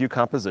had a few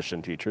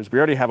composition teachers. We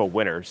already have a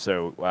winner,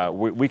 so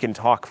we can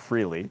talk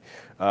freely.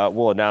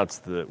 We'll announce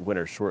the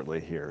winner shortly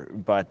here.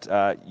 But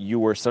you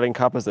were studying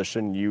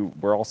composition. You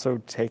were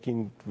also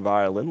taking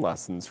violin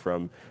lessons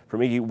from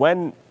Iggy.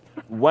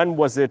 When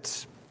was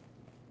it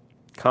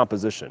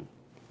composition?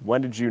 When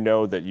did you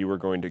know that you were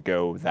going to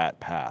go that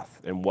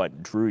path, and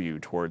what drew you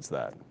towards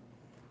that?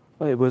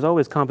 Well, it was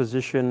always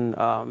composition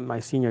my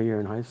senior year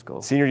in high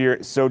school. Senior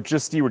year, so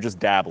you were just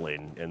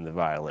dabbling in the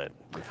violin,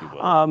 if you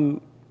will.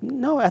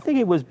 No, I think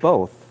it was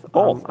both.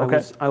 Both,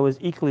 okay. I was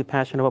equally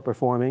passionate about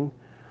performing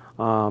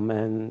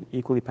and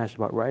equally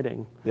passionate about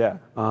writing. Yeah.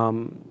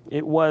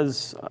 It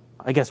was,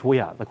 I guess, well,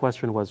 yeah, the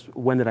question was,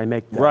 when did I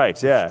make that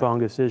strong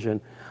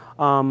decision?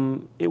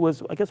 It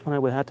was, I guess, when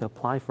I had to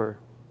apply for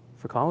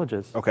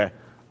colleges. Okay.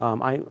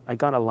 I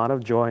got a lot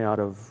of joy out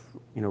of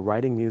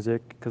writing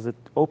music because it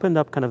opened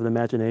up kind of the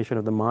imagination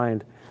of the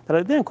mind that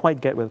I didn't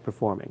quite get with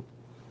performing.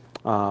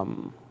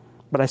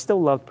 But I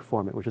still loved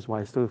performing, which is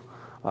why I still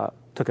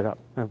took it up.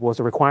 It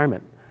was a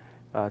requirement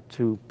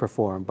to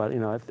perform. But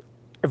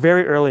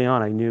very early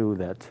on, I knew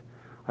that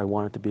I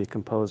wanted to be a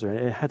composer. And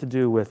it had to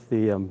do with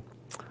a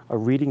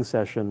reading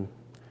session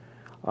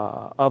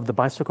of the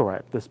Bicycle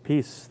Ride, this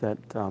piece that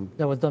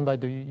was done by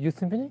the Youth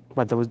Symphony?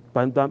 But it was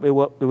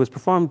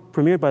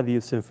premiered by the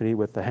Youth Symphony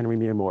with Henry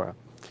Miyamura.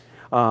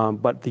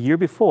 But the year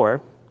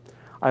before,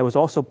 I was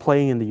also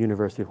playing in the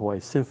University of Hawaii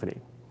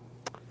Symphony.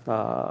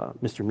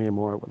 Mr.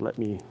 Miyamura would let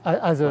me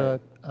as a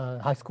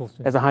high school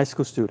student. As a high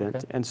school student,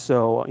 okay. And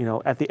so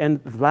at the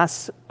end,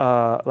 last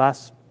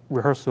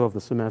rehearsal of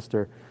the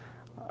semester,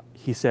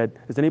 he said,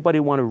 "Does anybody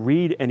want to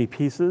read any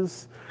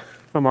pieces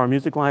from our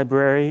music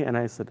library?" And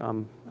I said,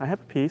 "I have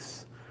a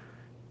piece.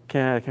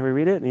 Can we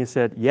read it?" And he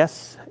said,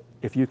 "Yes,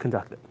 if you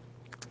conduct it."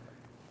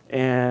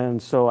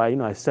 And so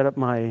I set up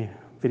my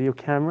video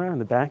camera in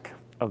the back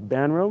of the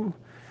band room,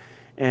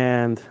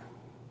 and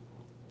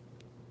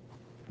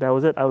that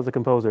was it. I was a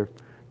composer,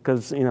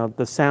 because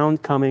the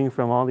sound coming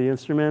from all the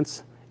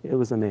instruments, it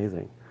was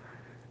amazing,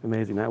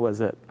 amazing. That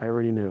was it. I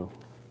already knew.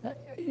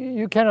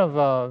 You kind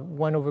of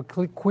went over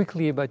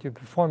quickly about your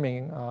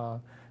performing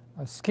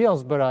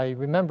skills, but I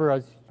remember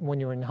when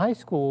you were in high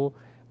school,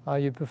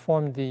 you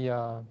performed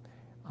the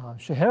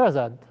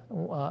Scheherazade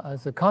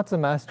as a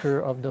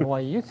concertmaster of the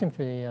Hawaii Youth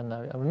Symphony, and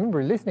I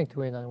remember listening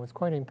to it, and I was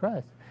quite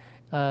impressed.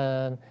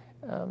 And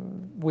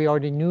we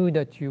already knew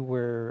that you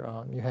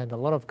had a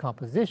lot of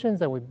compositions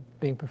that were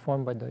being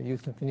performed by the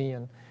Youth Symphony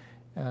and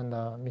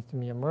Mr.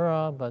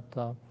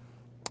 Miyamura,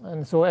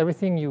 and so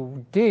everything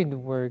you did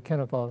were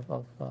kind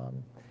of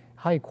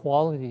high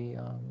quality.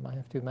 I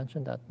have to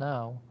mention that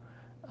now.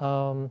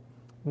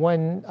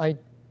 When I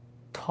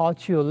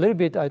taught you a little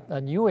bit at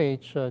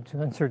UH to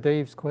answer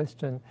Dave's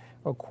question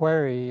or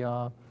query,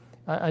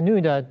 I knew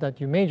that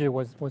your major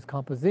was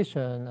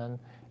composition, and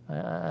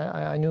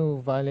I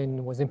knew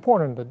violin was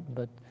important,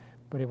 but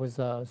it was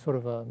sort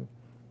of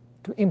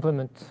to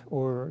implement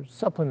or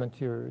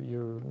supplement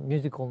your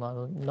musical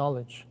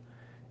knowledge.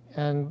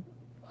 And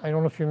I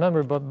don't know if you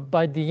remember, but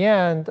by the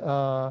end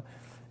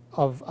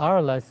of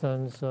our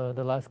lessons,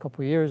 the last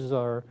couple of years,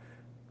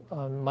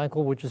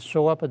 Michael would just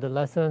show up at the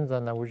lessons,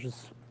 and I would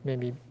just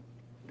maybe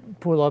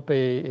pull up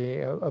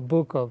a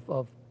book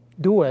of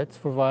duets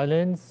for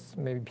violins,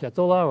 maybe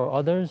Piazzolla or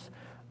others,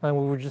 and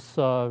we would just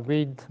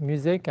read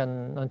music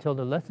until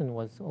the lesson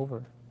was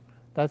over.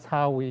 that's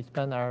how we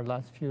spent our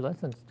last few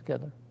lessons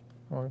together.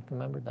 I don't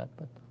remember that,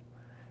 but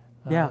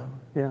Yeah.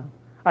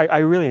 I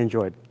really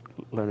enjoyed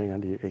learning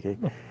under you,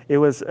 Iggy. It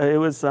was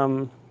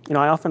you know,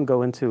 I often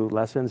go into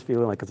lessons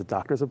feeling like it's a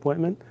doctor's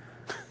appointment.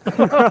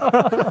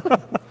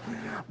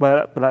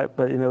 but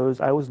you know,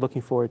 I was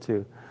looking forward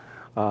to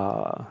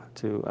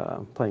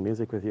playing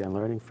music with you and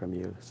learning from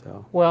you.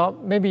 So. Well,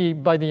 maybe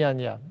by the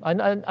end, yeah.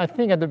 I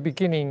think at the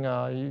beginning,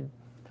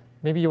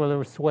 maybe you were a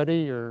little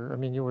sweaty, or I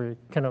mean, you were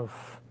kind of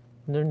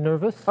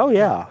nervous. Oh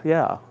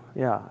yeah.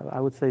 I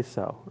would say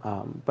so.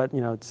 But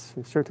you know, it's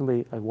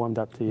certainly I warmed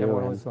up to you.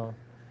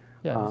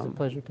 Yeah, it was a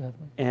pleasure to have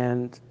you.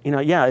 And you know,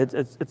 yeah,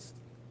 it's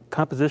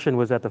composition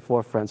was at the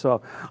forefront.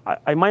 So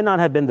I might not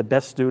have been the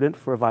best student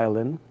for a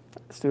violin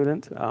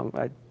student.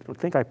 I don't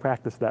think I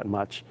practiced that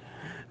much.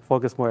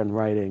 Focused more on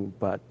writing,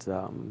 but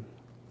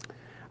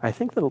I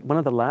think that one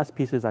of the last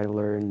pieces I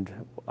learned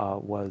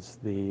was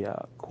the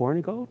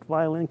Korngold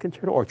violin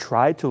concerto, or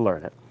tried to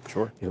learn it.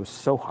 Sure. It was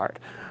so hard,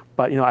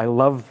 but you know, I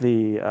love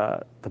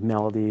the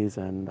melodies,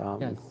 and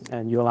Yes.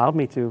 and you allowed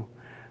me to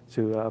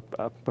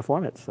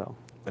perform it. So.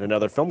 And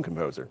another film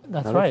composer.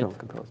 That's Another right. film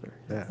composer.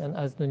 Yeah. And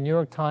as the New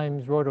York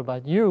Times wrote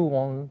about you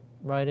on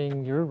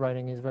writing, your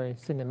writing is very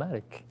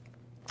cinematic.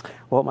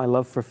 Well, my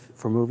love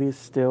for movies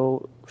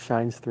still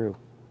shines through.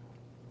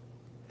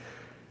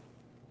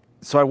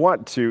 So I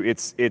want to,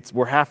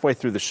 we're halfway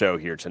through the show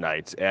here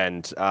tonight,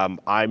 and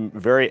I'm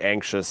very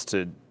anxious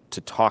to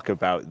talk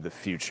about the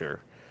future.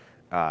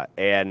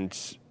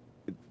 And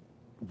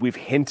we've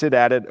hinted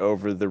at it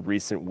over the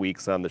recent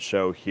weeks on the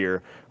show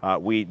here.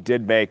 We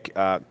did make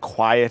a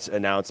quiet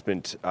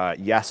announcement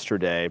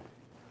yesterday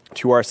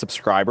to our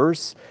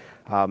subscribers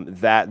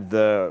that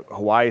the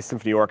Hawai'i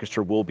Symphony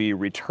Orchestra will be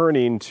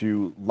returning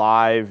to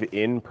live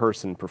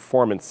in-person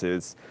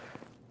performances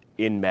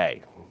in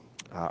May.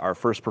 Our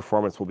first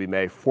performance will be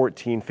May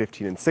 14,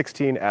 15, and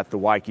 16 at the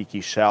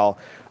Waikiki Shell.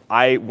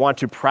 I want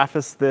to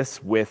preface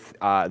this with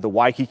the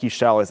Waikiki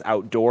Shell is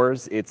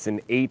outdoors. It's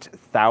an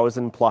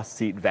 8,000 plus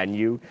seat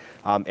venue.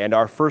 And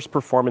our first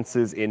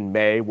performances in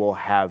May will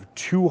have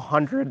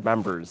 200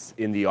 members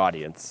in the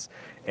audience,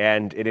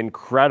 and an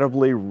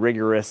incredibly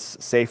rigorous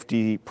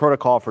safety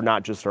protocol for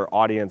not just our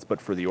audience,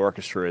 but for the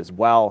orchestra as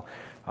well.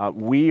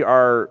 We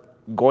are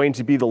going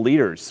to be the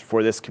leaders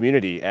for this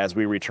community as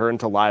we return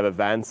to live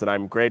events, and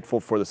I'm grateful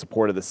for the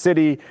support of the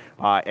city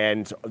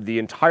and the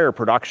entire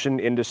production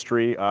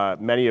industry,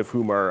 many of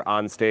whom are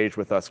on stage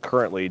with us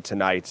currently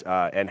tonight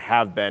and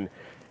have been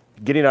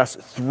getting us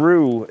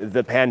through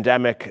the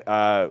pandemic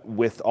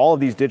with all of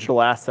these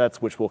digital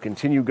assets, which will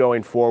continue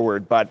going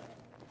forward. But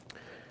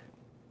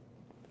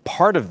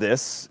part of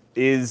this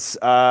is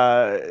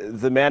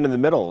the man in the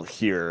middle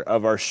here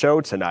of our show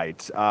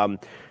tonight.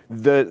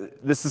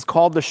 This is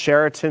called the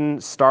Sheraton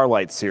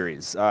Starlight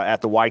Series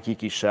at the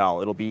Waikiki Shell.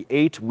 It'll be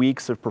 8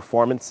 weeks of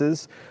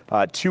performances,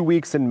 2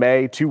 weeks in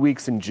May, 2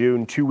 weeks in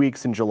June, 2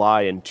 weeks in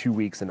July, and 2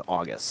 weeks in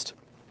August.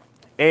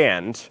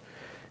 And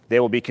they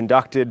will be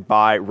conducted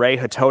by Ray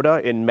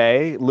Hatoda in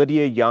May,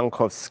 Lydia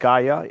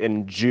Yankovskaya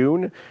in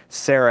June,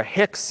 Sarah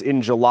Hicks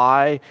in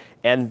July,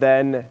 and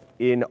then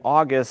in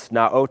August,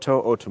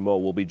 Naoto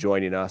Otomo will be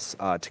joining us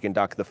to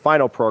conduct the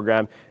final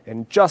program.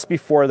 And just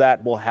before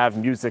that, we'll have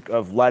music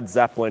of Led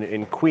Zeppelin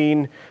and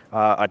Queen.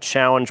 A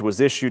challenge was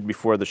issued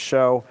before the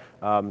show,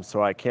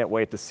 so I can't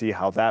wait to see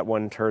how that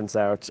one turns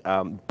out.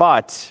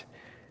 But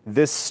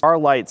this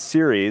Starlight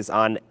Series,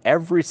 on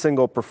every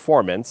single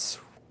performance,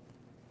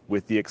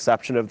 with the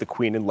exception of the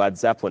Queen and Led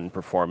Zeppelin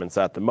performance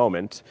at the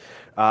moment,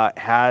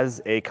 has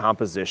a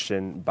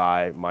composition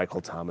by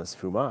Michael-Thomas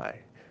Foumai.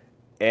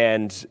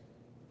 And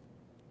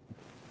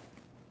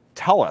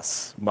tell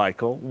us,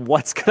 Michael,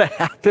 what's going to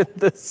happen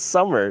this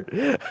summer?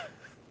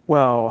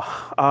 Well,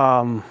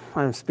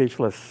 I'm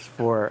speechless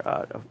for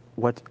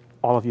what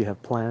all of you have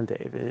planned,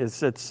 Dave.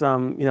 It's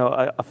you know,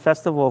 a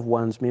festival of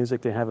one's music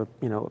to have a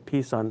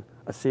piece on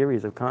a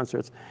series of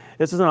concerts.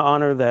 This is an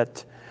honor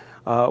that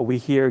we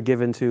hear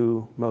given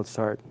to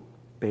Mozart,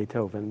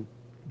 Beethoven,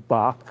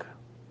 Bach,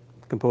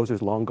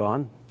 composers long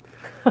gone.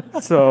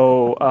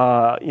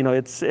 So you know,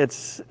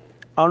 it's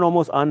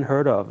almost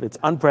unheard of. It's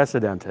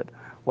unprecedented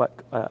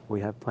what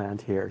we have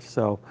planned here.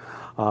 So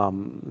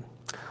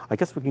I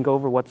guess we can go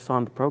over what's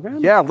on the program?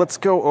 Yeah, let's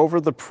go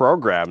over the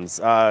programs.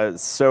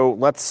 So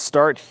let's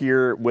start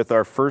here with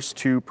our first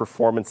two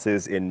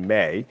performances in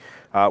May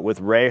with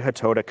Ray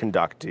Hatoda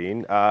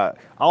conducting.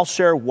 I'll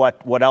share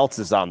what else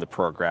is on the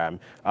program.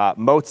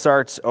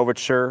 Mozart's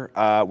Overture.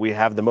 We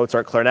have the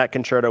Mozart Clarinet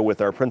Concerto with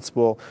our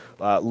principal,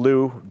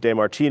 Lou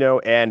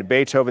DeMartino, and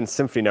Beethoven's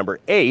Symphony No.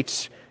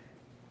 8.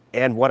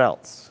 And what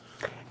else?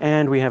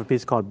 And we have a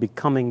piece called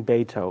Becoming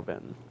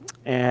Beethoven.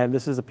 And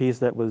this is a piece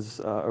that was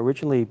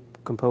originally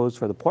composed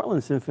for the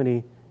Portland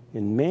Symphony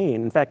in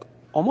Maine. In fact,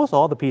 almost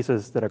all the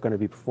pieces that are going to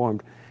be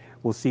performed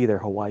will see their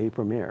Hawaii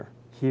premiere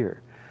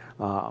here.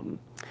 And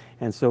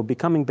so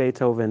Becoming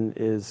Beethoven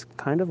is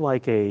kind of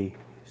like a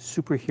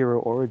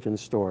superhero origin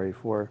story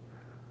for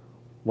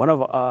one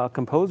of a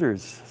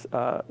composer's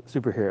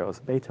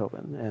superheroes,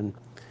 Beethoven. And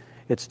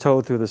it's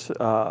told through this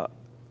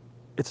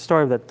it's a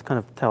story that kind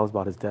of tells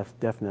about his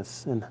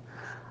deafness and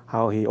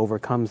how he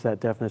overcomes that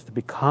deafness to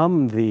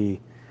become the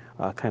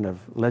kind of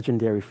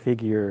legendary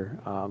figure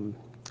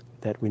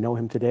that we know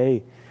him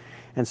today.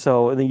 And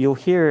so you'll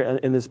hear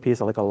in this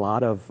piece like a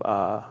lot of,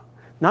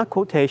 not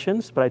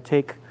quotations, but I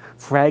take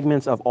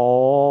fragments of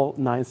all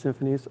 9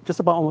 symphonies, just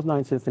about almost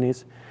 9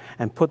 symphonies,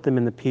 and put them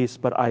in the piece,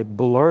 but I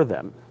blur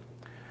them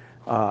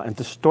and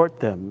distort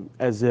them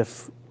as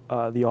if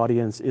the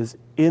audience is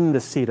in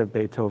the seat of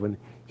Beethoven,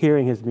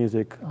 hearing his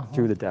music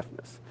through the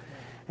deafness.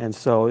 And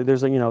so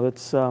there's a,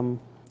 it's,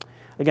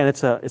 again,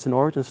 it's an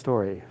origin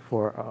story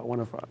for one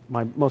of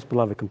my most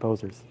beloved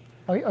composers.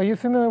 Are you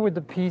familiar with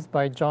the piece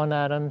by John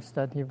Adams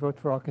that he wrote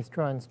for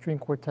orchestra and string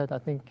quartet, I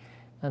think,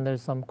 and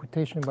there's some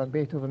quotation about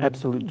Beethoven?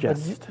 Absolute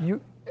jest.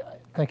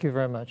 Thank you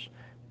very much.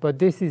 But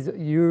this is,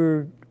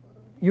 your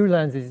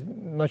lens is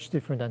much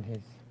different than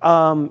his.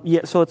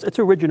 Yeah, so it's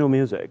original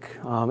music.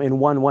 And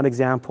one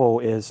example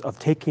is of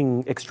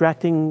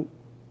extracting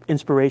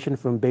inspiration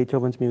from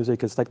Beethoven's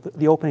music. It's like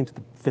the opening to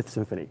the 5th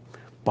Symphony.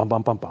 Bum,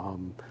 bum, bum,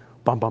 bum,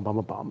 bum, bum, bum,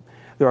 bum, bum.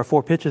 There are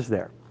 4 pitches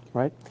there,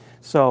 right?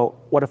 So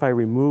what if I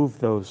remove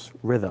those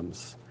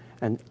rhythms?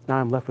 And now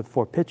I'm left with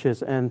 4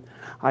 pitches, and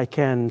I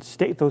can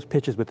state those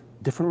pitches with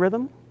different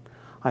rhythm.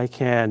 I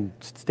can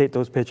state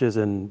those pitches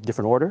in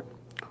different order,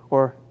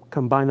 or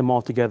combine them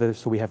all together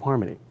so we have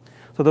harmony.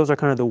 So those are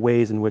kind of the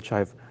ways in which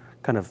I've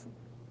kind of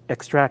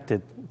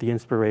extracted the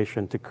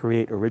inspiration to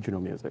create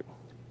original music.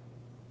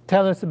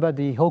 Tell us about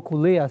the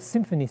Hokulea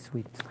Symphony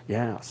Suite.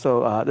 Yeah,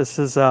 so this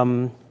is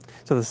the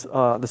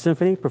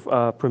symphony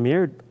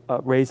premiered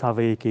Rei's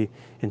Hawai'i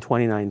in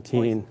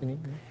 2019,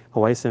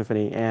 Hawaii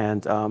Symphony,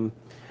 and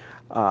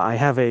I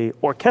have a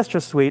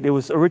orchestra suite. It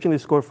was originally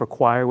scored for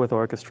choir with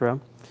orchestra,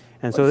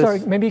 and so sorry,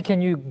 maybe can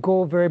you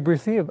go very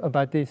briefly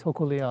about this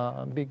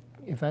Hokulea big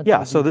event?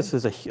 Yeah, so this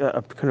is a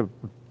kind of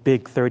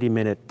big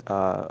 30-minute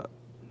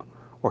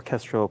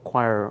orchestral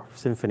choir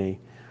symphony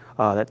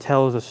that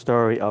tells the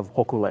story of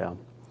Hokulea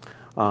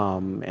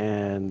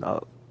and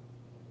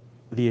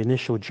the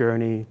initial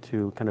journey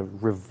to kind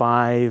of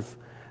revive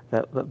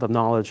the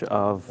knowledge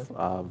of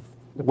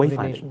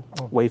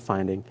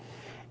wayfinding.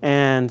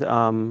 And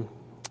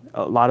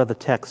a lot of the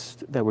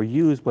text that were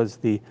used was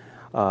the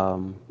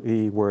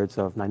words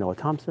of Nainoa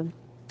Thompson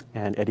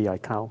and Eddie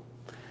Aikau.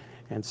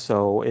 And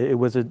so it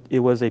was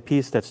a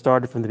piece that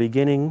started from the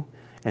beginning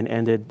and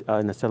ended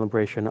in a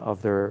celebration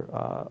of their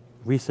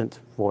recent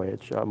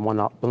voyage,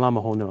 Malama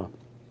Honua.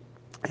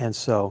 And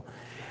so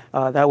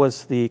that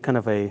was the kind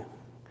of a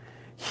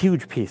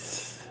huge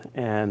piece.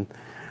 And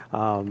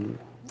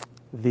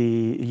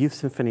the Youth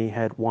Symphony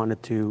had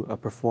wanted to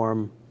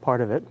perform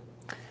part of it.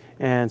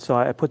 And so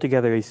I put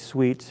together a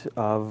suite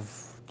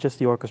of just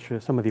the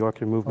orchestra, some of the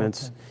orchestra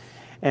movements. Okay.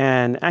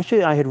 And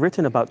actually I had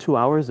written about 2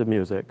 hours of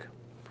music,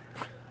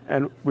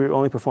 and we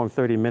only performed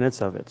 30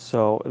 minutes of it.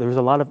 So there was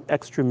a lot of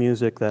extra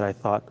music that I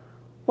thought,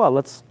 well,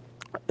 it's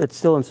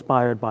still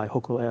inspired by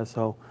Hokulea.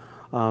 So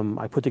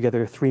I put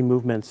together 3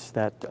 movements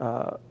that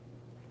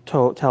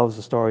tells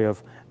the story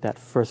of that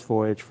first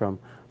voyage from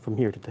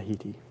here to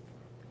Tahiti.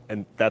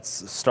 And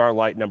that's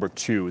Starlight number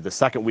 2, the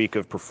second week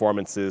of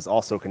performances,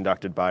 also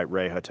conducted by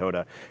Rei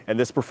Hatoda. And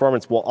this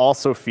performance will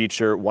also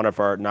feature one of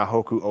our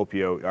Nahoku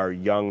Opio, our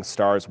Young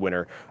Stars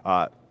winner,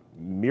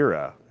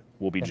 Mira,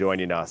 will be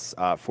joining us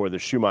for the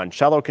Schumann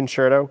Cello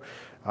Concerto.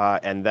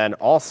 And then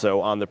also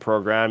on the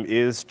program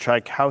is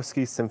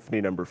Tchaikovsky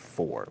Symphony number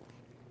 4.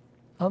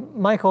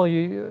 Michael,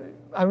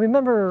 I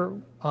remember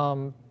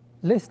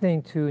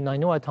listening to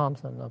Nainoa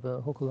Thompson of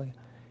the Hokulea.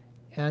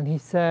 And he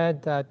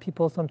said that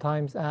people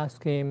sometimes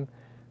ask him,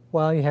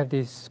 well, you have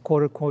this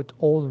quote-unquote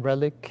old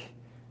relic,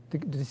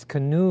 this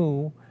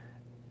canoe.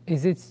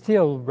 Is it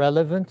still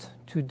relevant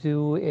to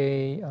do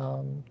a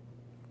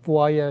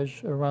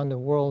voyage around the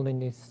world in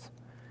this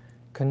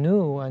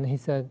canoe? And he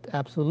said,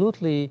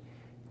 absolutely.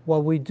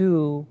 What we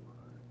do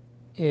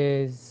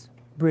is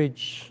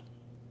bridge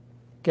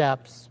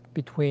gaps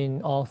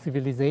between all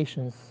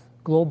civilizations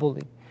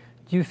globally.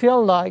 Do you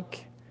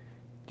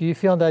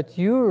feel that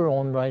your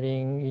own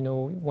writing,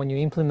 when you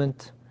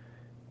implement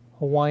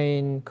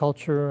Hawaiian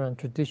culture and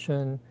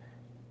tradition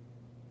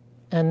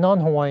and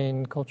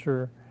non-Hawaiian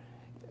culture,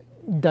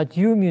 that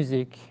your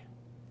music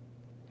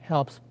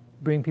helps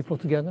bring people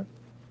together?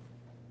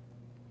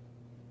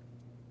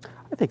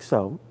 I think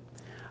so.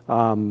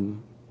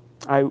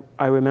 I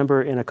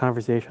remember in a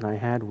conversation I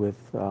had with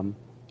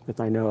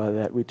Nainoa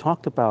that we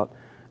talked about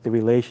the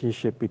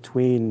relationship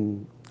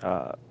between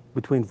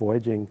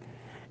voyaging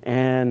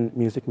and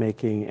music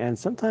making, and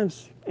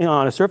sometimes,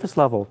 on a surface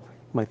level,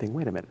 you might think,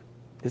 wait a minute,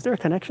 is there a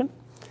connection?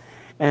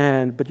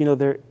 But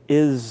there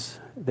is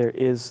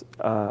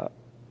a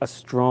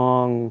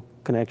strong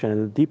connection,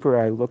 and the deeper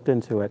I looked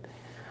into it,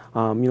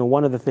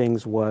 one of the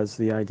things was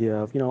the idea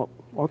of,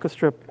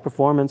 orchestra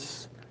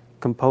performance,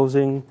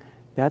 composing,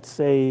 that's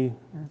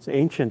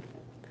ancient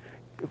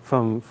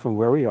from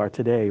where we are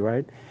today,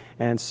 right?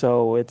 And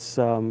so it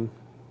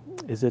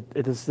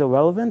is still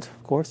relevant?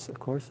 Of course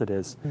it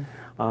is.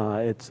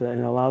 It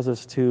allows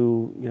us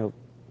to,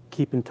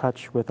 keep in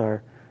touch with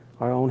our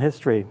our own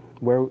history.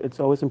 Where it's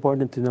always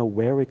important to know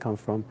where we come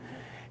from.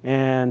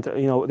 And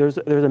there's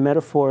a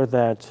metaphor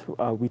that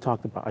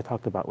I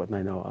talked about with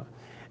Nainoa,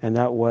 and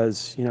that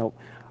was,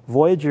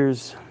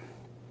 voyagers,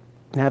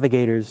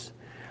 navigators,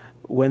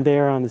 when they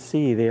are on the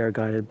sea, they are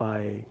guided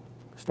by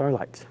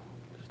starlight.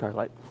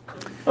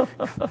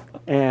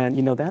 And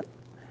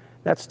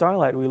that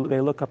starlight, they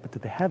look up into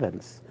the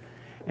heavens.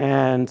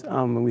 And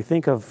when we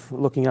think of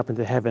looking up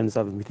into the heavens,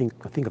 we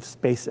think of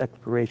space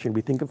exploration,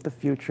 we think of the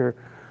future.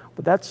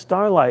 But that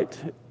starlight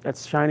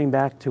that's shining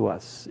back to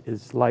us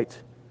is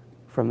light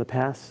from the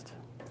past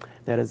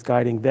that is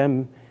guiding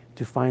them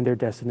to find their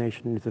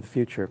destination into the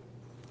future.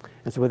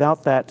 And so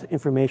without that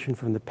information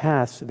from the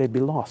past, they'd be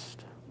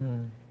lost.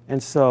 Mm.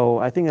 And so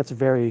I think that's a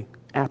very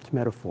apt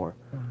metaphor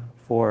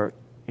for,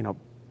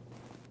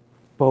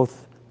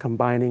 both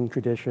combining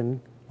tradition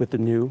with the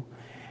new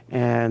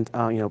and,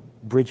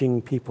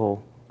 bridging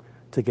people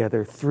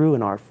together through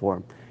an art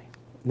form.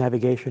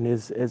 Navigation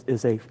is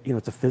a,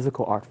 it's a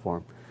physical art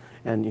form.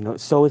 And,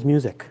 so is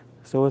music.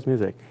 So is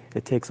music.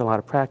 It takes a lot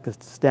of practice,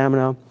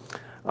 stamina.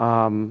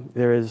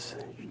 There is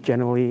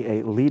generally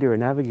a leader, a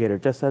navigator,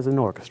 just as an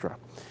orchestra.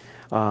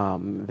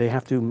 They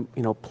have to,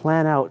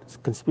 plan out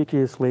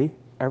conspicuously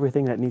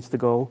everything that needs to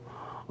go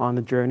on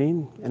the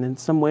journey. And in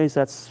some ways,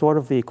 that's sort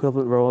of the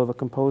equivalent role of a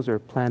composer,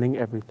 planning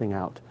everything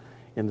out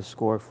in the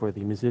score for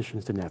the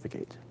musicians to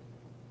navigate.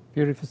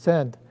 Beautifully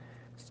said.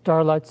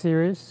 Starlight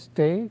Series,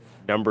 Dave?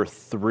 Number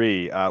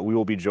 3, we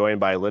will be joined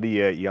by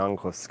Lydia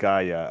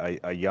Yankovskaya,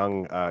 a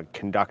young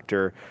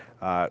conductor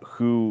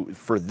who,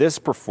 for this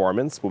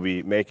performance, will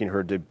be making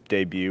her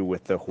debut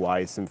with the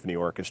Hawai'i Symphony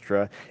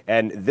Orchestra.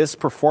 And this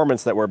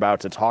performance that we're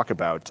about to talk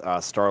about,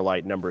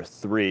 Starlight number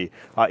 3,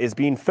 is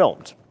being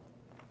filmed.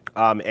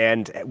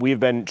 And we've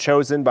been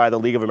chosen by the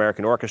League of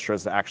American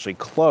Orchestras to actually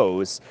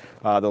close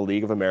the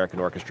League of American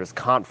Orchestras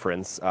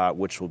conference,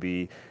 which will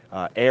be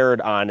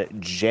aired on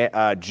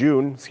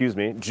June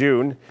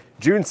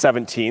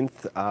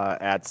 17th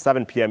at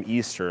 7 p.m.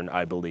 Eastern,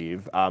 I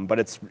believe. But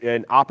it's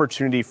an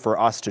opportunity for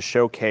us to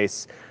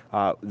showcase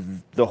the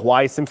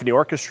Hawai'i Symphony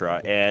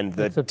Orchestra and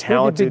the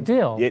talented. It's a pretty big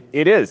deal.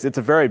 It is. It's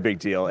a very big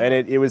deal, and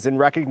it was in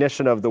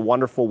recognition of the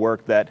wonderful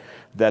work that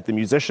the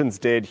musicians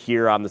did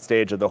here on the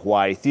stage of the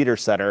Hawaii Theater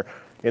Center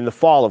in the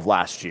fall of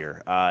last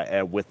year,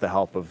 with the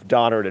help of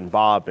Donald and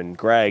Bob and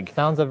Greg.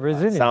 Sounds of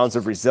Resilience. Sounds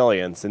of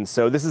Resilience, and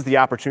so this is the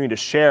opportunity to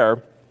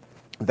share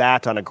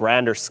that on a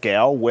grander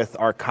scale with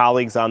our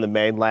colleagues on the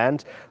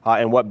mainland,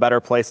 and what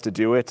better place to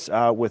do it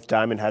with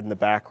Diamond Head in the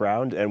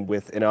background and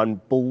with an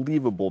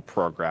unbelievable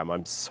program.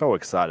 I'm so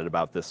excited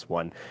about this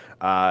one.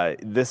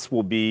 This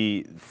will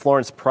be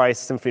Florence Price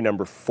Symphony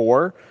number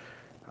 4.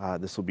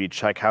 This will be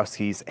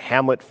Tchaikovsky's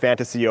Hamlet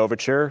Fantasy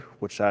Overture,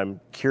 which I'm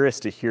curious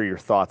to hear your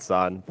thoughts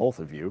on, both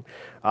of you.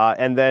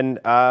 And then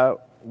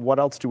what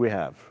else do we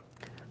have?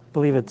 I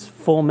believe it's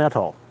Full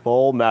Metal.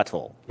 Full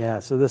Metal. Yeah,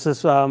 so this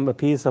is a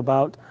piece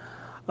about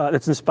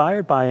it's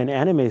inspired by an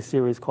anime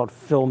series called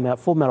Full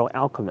Metal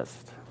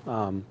Alchemist,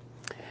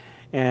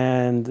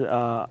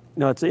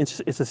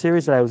 it's a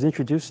series that I was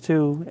introduced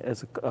to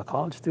as a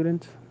college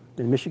student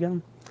in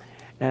Michigan,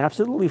 and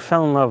absolutely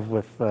fell in love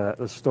with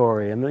the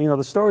story. And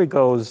the story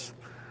goes,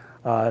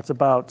 it's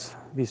about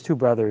these two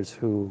brothers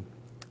who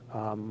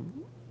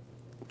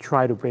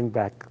try to bring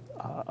back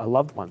a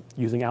loved one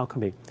using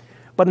alchemy,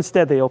 but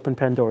instead they open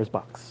Pandora's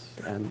box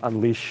and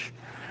unleash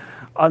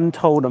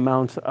untold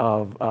amount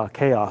of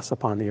chaos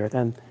upon the earth,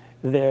 and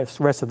the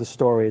rest of the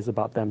story is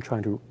about them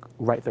trying to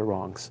right their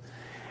wrongs.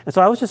 And so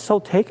I was just so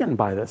taken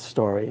by this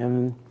story,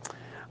 and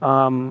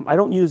I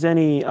don't use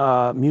any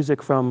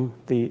music from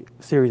the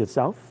series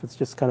itself. It's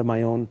just kind of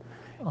my own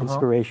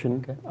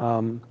inspiration.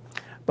 Okay.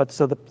 But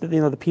so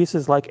the piece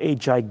is like a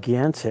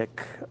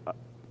gigantic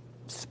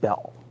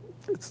spell.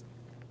 It's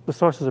the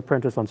Sorcerer's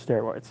Apprentice on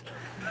steroids.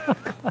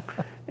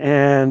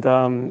 And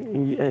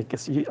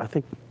I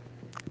think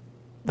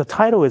the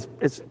title is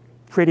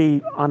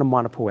pretty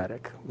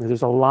onomatopoetic.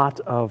 There's a lot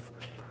of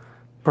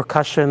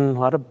percussion, a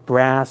lot of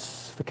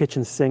brass, the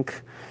kitchen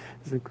sink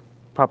is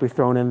probably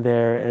thrown in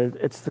there.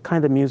 It's the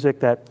kind of music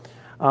that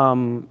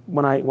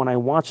when I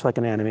watch like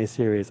an anime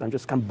series, I'm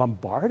just kind of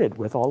bombarded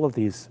with all of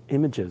these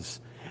images,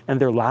 and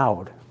they're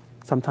loud,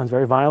 sometimes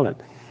very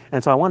violent.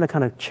 And so I want to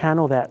kind of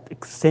channel that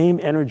same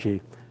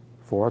energy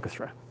for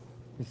orchestra.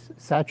 It's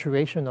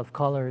saturation of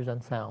colors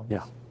and sounds.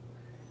 Yeah.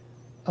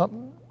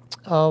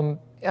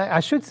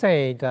 I should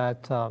say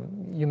that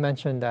you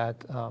mentioned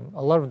that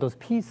a lot of those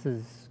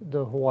pieces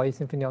the Hawai'i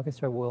Symphony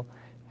Orchestra will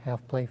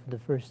have played for the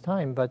first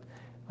time, but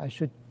I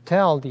should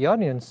tell the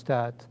audience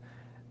that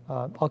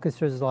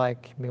orchestras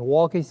like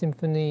Milwaukee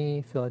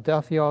Symphony,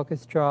 Philadelphia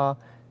Orchestra,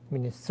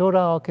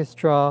 Minnesota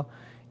Orchestra,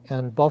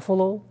 and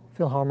Buffalo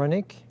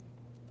Philharmonic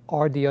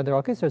are the other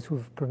orchestras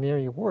who've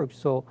premiered your work.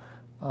 So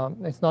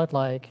it's not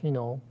like,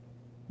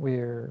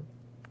 we're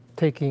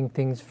taking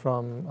things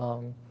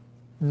from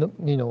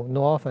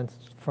no offense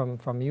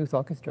from youth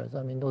orchestras.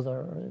 I mean, those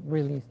are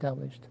really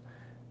established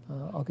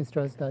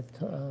orchestras that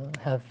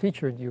have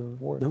featured your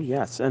work. Oh,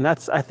 yes, and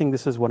I think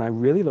this is what I'm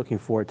really looking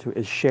forward to,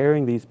 is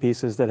sharing these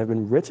pieces that have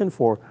been written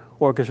for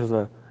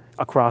orchestras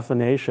across the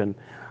nation,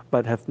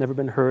 but have never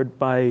been heard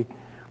by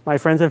my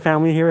friends and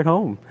family here at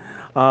home.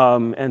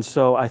 And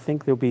so I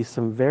think there'll be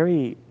some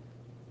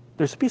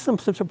some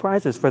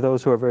surprises for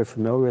those who are very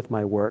familiar with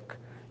my work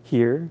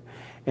here,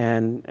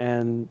 and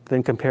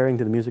then comparing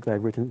to the music that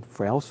I've written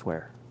for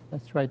elsewhere.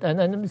 That's right.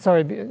 And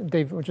sorry,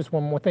 Dave, just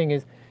one more thing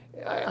is,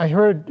 I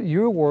heard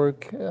your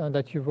work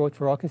that you wrote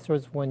for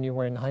orchestras when you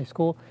were in high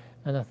school,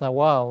 and I thought,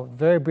 wow,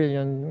 very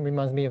brilliant.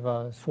 Reminds me of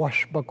a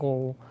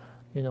swashbuckle,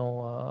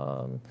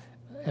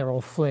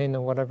 Errol Flynn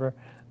or whatever.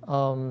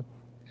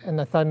 And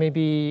I thought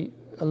maybe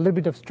a little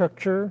bit of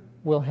structure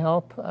will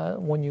help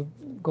when you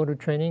go to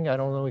training. I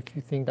don't know if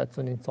you think that's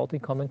an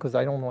insulting comment, because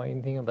I don't know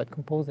anything about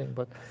composing,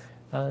 but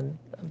I've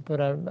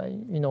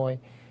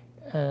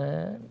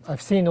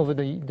seen over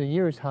the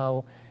years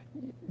how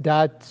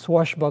that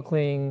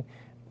swashbuckling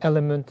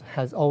element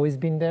has always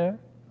been there.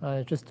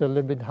 Just a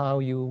little bit how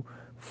you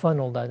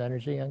funnel that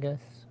energy, I guess.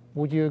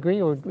 Would you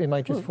agree, or am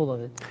I just full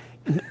of it?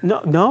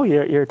 No,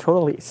 you're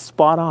totally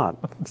spot on.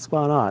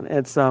 Spot on.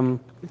 It's in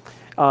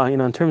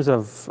terms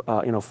of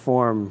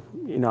form,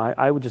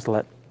 I would just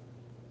let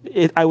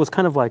it. I was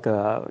kind of like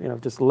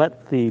just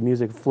let the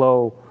music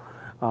flow,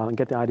 and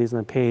get the ideas on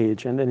the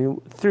page, and then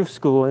through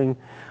schooling,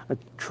 I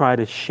try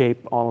to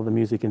shape all of the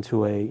music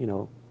into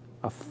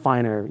a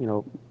finer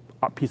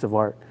piece of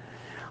art.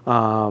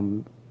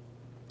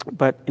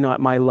 But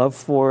my love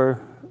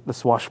for the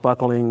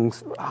swashbuckling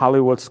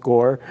Hollywood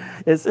score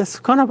it's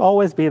kind of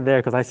always been there,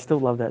 because I still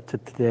love that to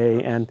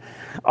today. And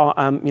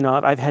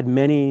I've had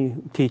many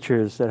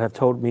teachers that have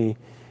told me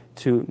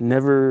to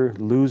never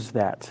lose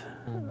that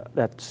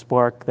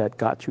spark that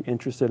got you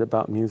interested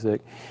about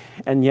music.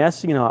 And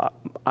yes,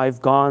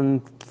 I've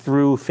gone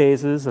through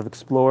phases of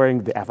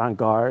exploring the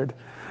avant-garde,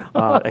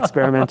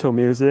 experimental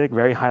music,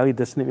 very highly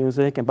dissonant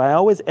music, but I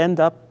always end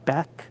up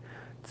back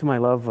to my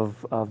love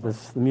of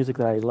the music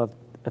that I loved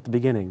at the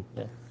beginning.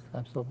 Yes,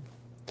 absolutely.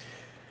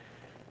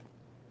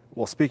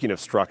 Well, speaking of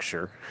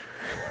structure,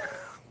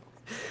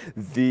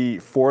 the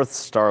fourth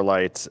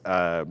Starlight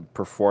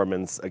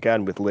performance,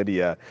 again with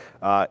Lydia,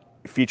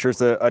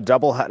 features a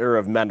double header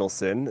of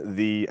Mendelssohn,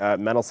 the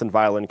Mendelssohn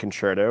Violin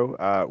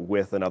Concerto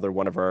with another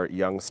one of our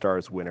Young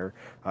Stars winner,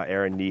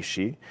 Aaron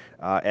Nishi,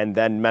 and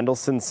then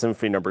Mendelssohn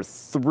Symphony No.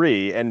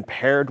 3, and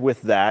paired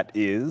with that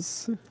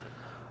is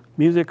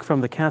Music from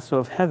the Castle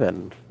of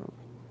Heaven.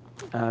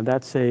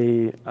 That's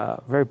a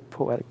very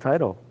poetic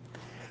title.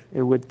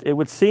 It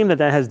would seem that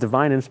has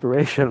divine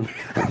inspiration.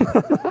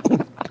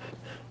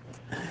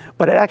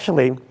 But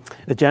actually,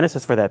 the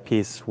genesis for that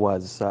piece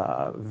was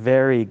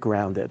very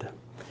grounded.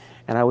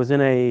 And I was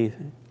in a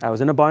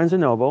Barnes &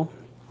 Noble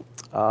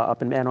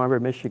up in Ann Arbor,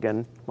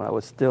 Michigan, when I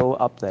was still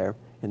up there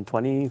in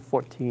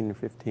 2014 or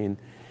 15.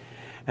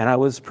 And I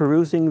was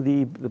perusing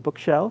the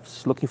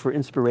bookshelves, looking for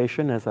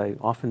inspiration, as I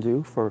often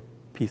do for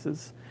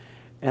pieces.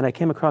 And I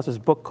came across this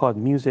book called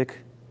Music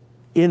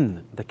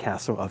in the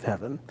Castle of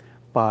Heaven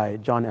by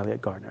John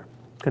Eliot Gardner,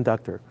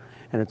 conductor.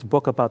 And it's a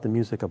book about the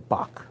music of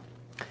Bach.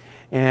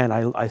 And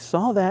I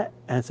saw that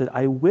and said,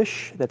 I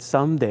wish that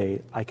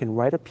someday I can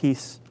write a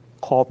piece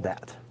called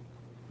that.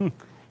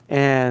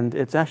 And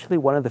it's actually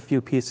one of the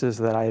few pieces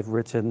that I've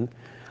written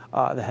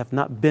that have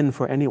not been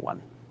for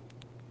anyone.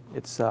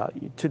 It's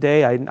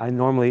today I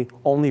normally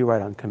only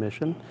write on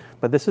commission,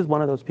 but this is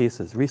one of those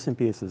pieces, recent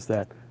pieces,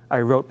 that I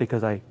wrote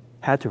because I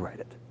had to write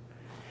it.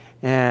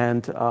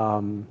 And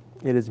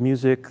it is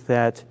music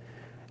that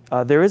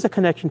there is a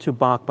connection to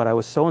Bach, but I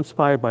was so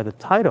inspired by the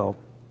title,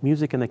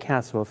 Music in the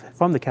Castle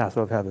from the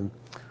Castle of Heaven.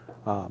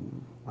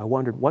 I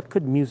wondered, what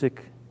could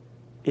music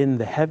in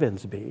the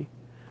heavens be?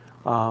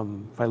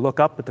 If I look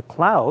up at the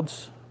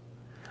clouds,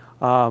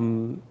 I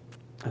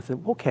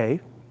said, okay,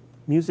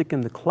 music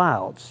in the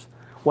clouds.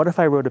 What if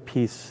I wrote a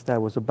piece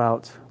that was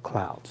about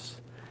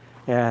clouds?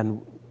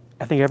 And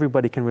I think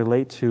everybody can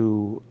relate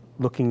to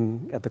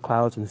looking at the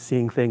clouds and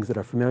seeing things that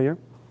are familiar,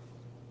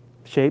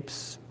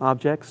 shapes,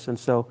 objects. And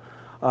so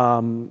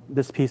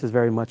this piece is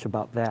very much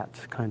about that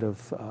kind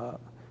of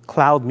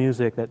cloud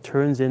music that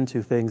turns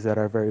into things that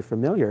are very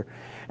familiar.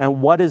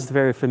 And what is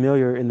very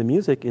familiar in the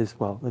music is,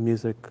 well, the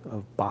music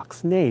of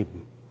Bach's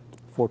name,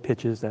 4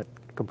 pitches that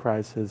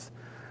comprise his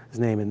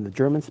name in the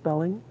German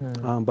spelling,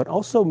 but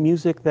also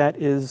music that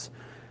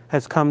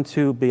has come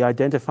to be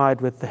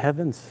identified with the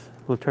heavens,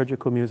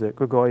 liturgical music,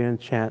 Gregorian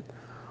chant.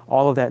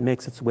 All of that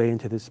makes its way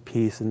into this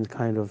piece, and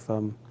kind of,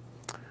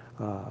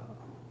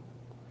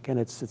 again,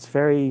 it's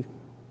very,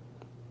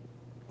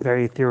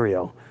 very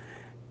ethereal.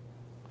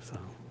 So.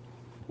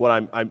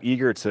 Well, I'm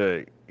eager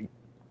to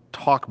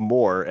talk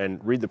more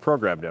and read the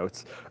program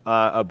notes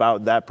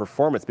about that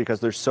performance, because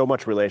there's so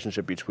much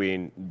relationship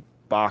between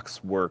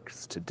Bach's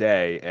works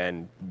today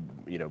and,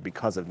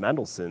 because of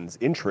Mendelssohn's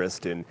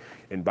interest in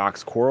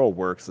Bach's choral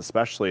works,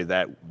 especially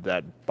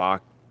that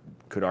Bach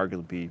could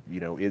arguably be,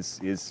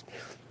 is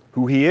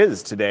who he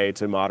is today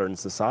to modern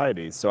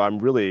society. So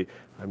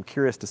I'm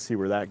curious to see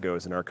where that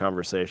goes in our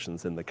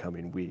conversations in the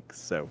coming weeks.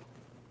 So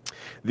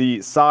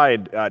the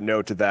side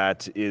note to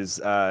that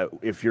is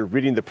if you're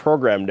reading the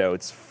program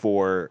notes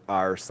for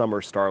our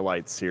Summer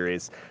Starlight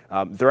Series,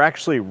 they're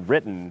actually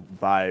written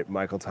by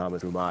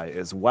Michael-Thomas Foumai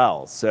as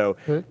well. So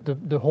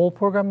the whole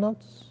program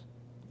notes?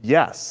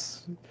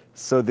 Yes.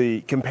 So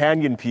the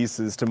companion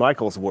pieces to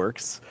Michael's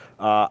works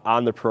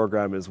on the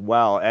program as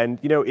well. And,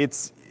 you know,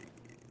 it's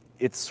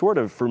sort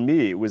of, for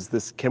me, it was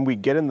this, can we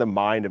get in the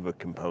mind of a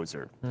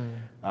composer?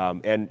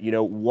 And, you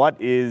know,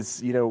 what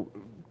is, you know,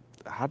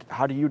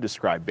 how do you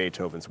describe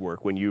Beethoven's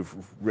work when you've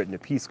written a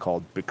piece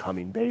called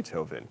Becoming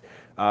Beethoven?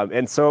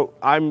 And so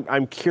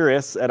I'm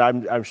curious, and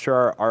I'm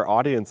sure our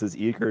audience is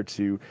eager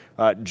to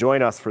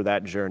join us for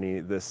that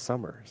journey this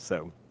summer.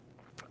 So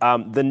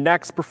the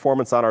next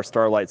performance on our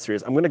Starlight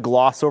Series, I'm going to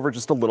gloss over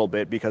just a little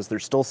bit because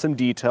there's still some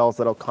details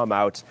that'll come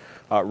out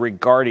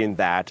regarding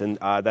that, and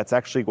that's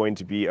actually going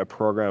to be a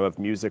program of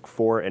music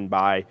for and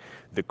by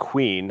the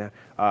Queen,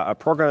 a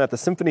program that the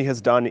Symphony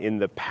has done in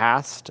the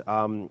past,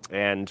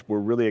 and we're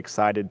really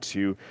excited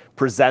to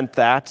present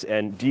that,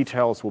 and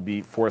details will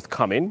be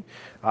forthcoming.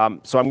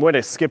 So I'm going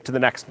to skip to the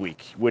next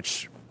week,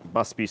 which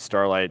must be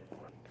Starlight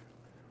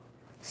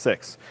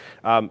 6.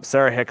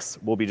 Sarah Hicks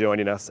will be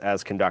joining us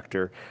as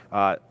conductor.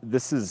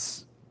 This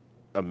is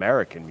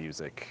American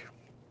music.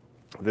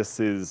 This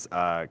is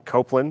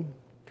Copland,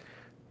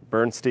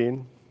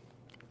 Bernstein,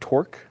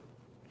 Torque.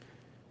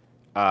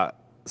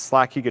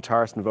 Slacky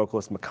guitarist and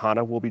vocalist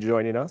Makana will be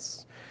joining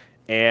us.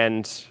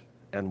 And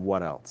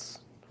what else?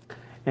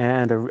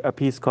 And a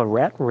piece called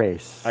Rat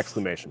Race.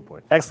 Exclamation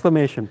point.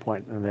 Exclamation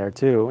point in there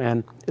too.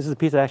 And this is a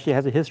piece that actually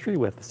has a history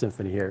with the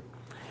symphony here.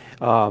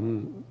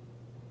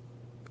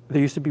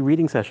 There used to be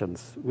reading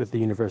sessions with the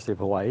University of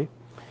Hawaii,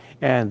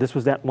 and this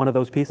was one of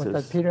those pieces.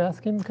 Was that Peter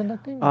Askim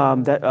conducting?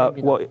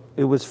 Well,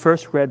 it was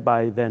first read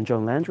by then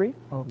Joan Landry,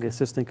 Okay. the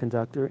assistant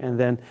conductor, and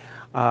then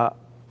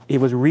it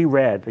was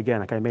reread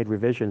again. Like I made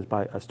revisions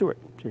by Stuart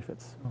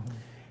Chaffetz,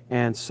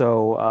 and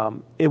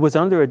so it was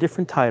under a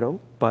different title,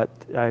 but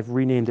I've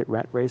renamed it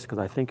Rat Race because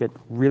I think it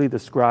really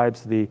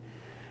describes the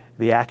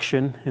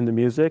action in the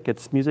music.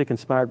 It's music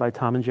inspired by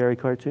Tom and Jerry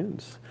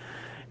cartoons.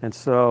 And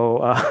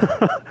so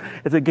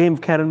it's a game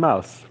of cat and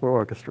mouse for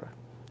orchestra.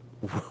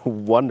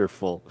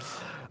 Wonderful.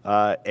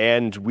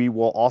 And we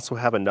will also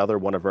have another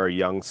one of our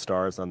young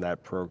stars on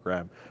that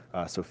program.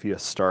 Sophia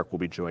Stark will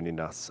be joining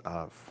us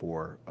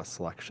for a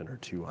selection or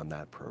two on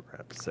that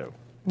program. So,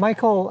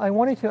 Michael, I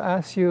wanted to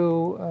ask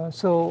you,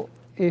 so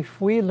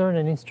if we learn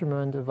an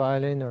instrument, a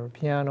violin or a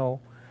piano,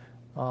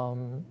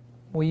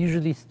 we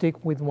usually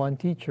stick with one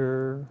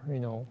teacher, you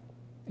know,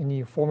 in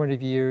your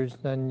formative years,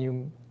 then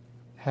you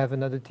have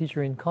another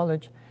teacher in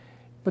college.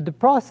 But the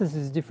process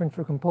is different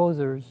for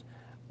composers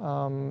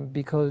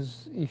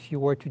because if you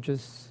were to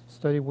just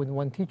study with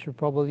one teacher,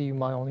 probably you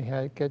might only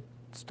get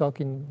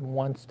stuck in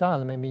one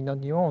style, maybe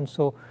not your own.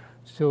 So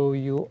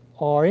you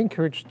are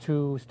encouraged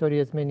to study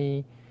as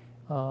many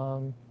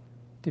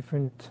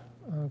different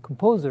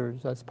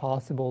composers as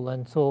possible.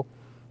 And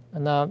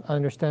now I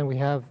understand we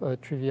have a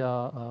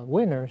trivia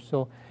winner.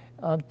 So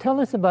tell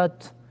us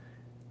about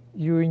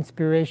your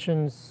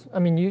inspirations. I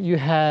mean, you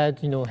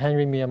had, you know,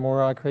 Henry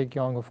Miyamura, Craig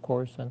Young, of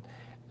course, and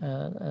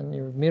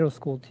your middle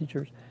school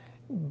teachers,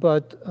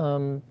 but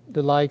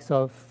the likes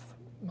of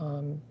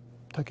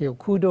Takeo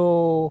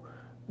Kudo,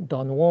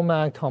 Don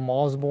Womack, Tom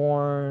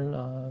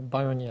Osborne,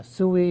 Byron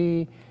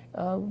Yasui,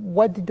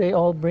 what did they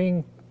all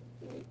bring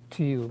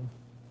to you?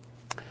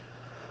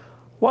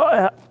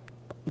 Well,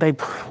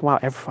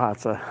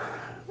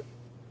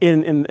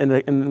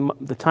 in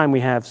the time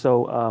we have,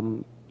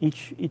 so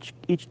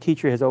each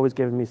teacher has always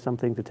given me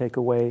something to take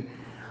away.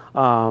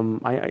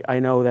 I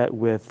know that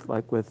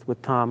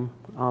with Tom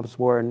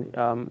Osborne,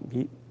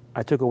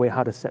 I took away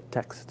how to set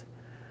text,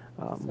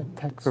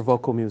 for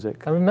vocal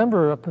music. I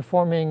remember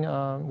performing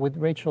with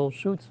Rachel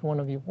Schutz, one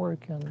of your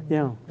work.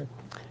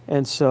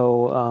 And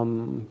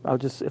so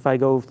if I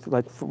go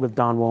with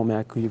Don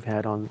Womack, who you've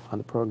had on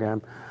the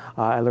program,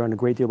 I learned a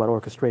great deal about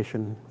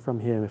orchestration from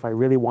him. If I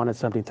really wanted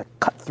something to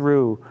cut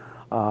through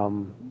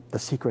the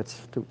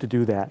secrets to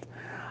do that.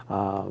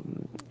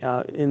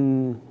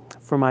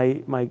 For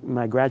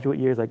my graduate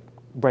years, like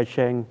Bryce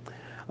Sheng,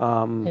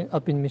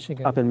 up in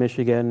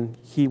Michigan,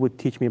 he would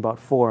teach me about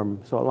form.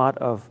 So a lot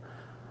of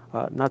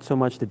not so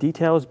much the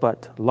details,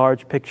 but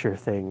large picture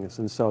things.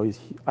 And so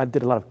I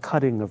did a lot of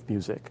cutting of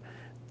music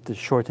to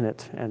shorten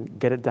it and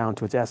get it down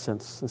to its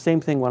essence. The same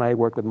thing when I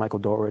worked with Michael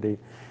Dougherty.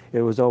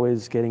 It was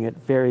always getting it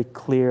very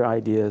clear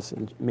ideas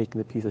and making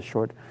the piece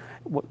short.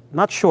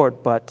 Not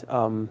short, but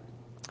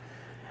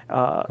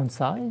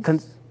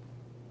concise?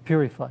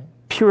 Purified.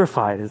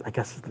 Purified is, I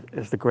guess,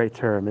 is the great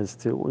term. Is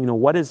to, you know,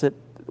 what is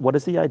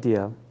the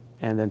idea,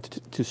 and then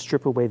to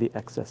strip away the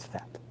excess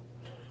fat.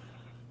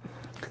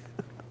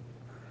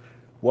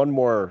 One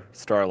more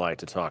Starlight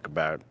to talk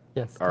about.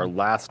 Yes. Our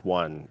last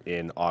one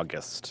in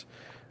August.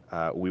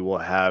 We will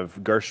have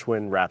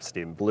Gershwin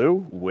Rhapsody in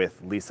Blue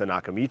with Lisa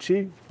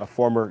Nakamichi, a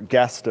former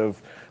guest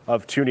of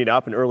Tuning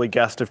Up, an early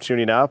guest of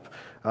Tuning Up,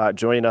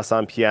 joining us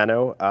on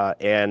piano,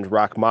 and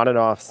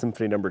Rachmaninoff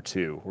Symphony No.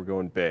 2. We're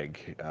going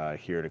big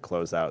here to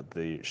close out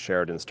the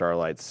Sheraton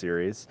Starlight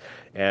Series.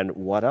 And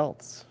what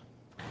else?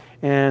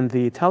 And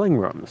the Telling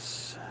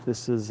Rooms.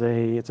 This is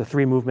it's a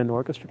 3-movement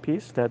orchestra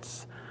piece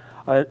that's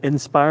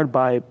inspired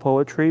by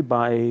poetry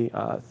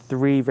by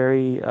 3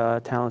 very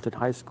talented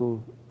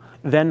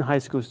then high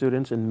school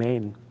students in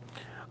Maine.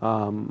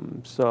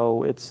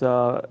 So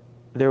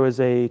there was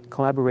a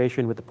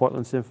collaboration with the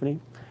Portland Symphony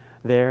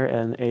there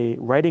and a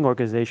writing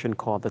organization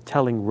called the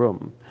Telling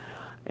Room.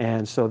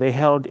 And so they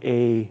held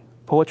a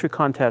poetry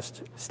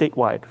contest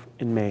statewide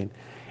in Maine.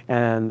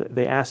 And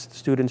they asked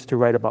students to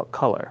write about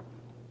color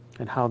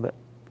and how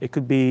it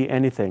could be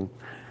anything,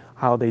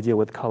 how they deal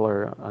with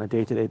color on a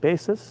day-to-day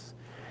basis.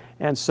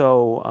 And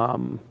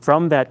so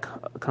from that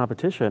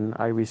competition,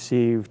 I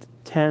received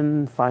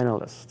 10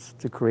 finalists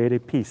to create a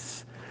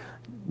piece,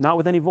 not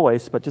with any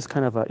voice, but just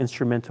kind of an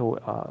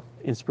instrumental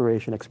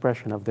inspiration,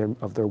 expression of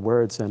their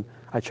words. And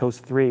I chose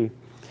 3.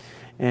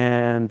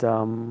 And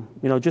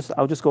I'll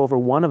just go over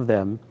one of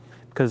them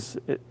because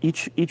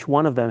each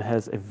one of them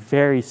has a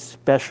very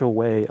special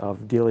way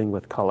of dealing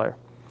with color.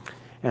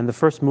 And the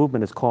first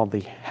movement is called The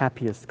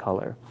Happiest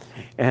Color.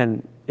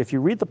 And if you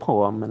read the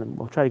poem, and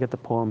we'll try to get the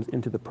poems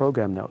into the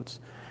program notes,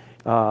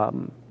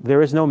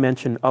 there is no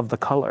mention of the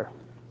color,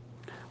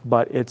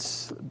 but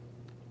it's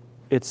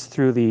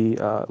through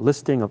the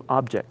listing of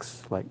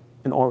objects, like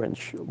an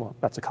orange, well,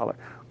 that's a color,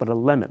 but a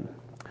lemon,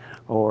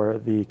 or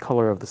the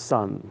color of the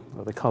sun,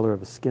 or the color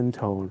of a skin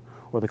tone,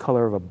 or the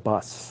color of a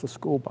bus, a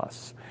school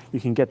bus.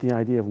 You can get the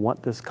idea of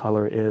what this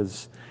color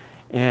is.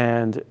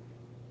 And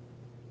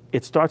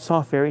it starts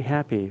off very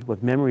happy,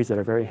 with memories that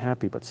are very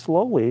happy, but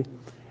slowly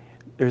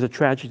there's a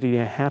tragedy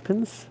that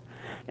happens,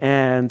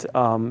 and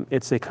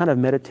it's a kind of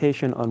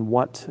meditation on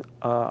what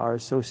how our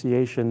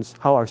associations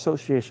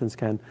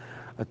can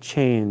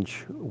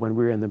change when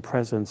we're in the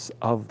presence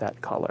of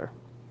that color.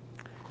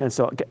 And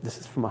so again, this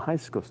is from a high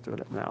school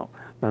student now,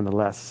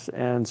 nonetheless.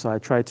 And so I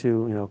try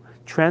to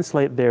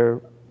translate their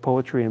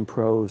poetry and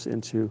prose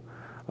into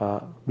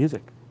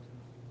music.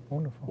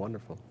 Wonderful.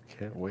 Wonderful.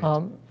 Can't wait.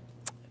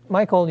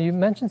 Michael, you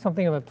mentioned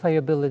something about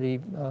playability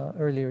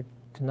earlier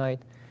tonight.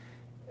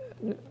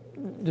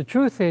 The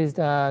truth is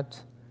that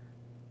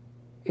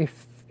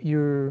if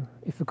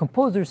a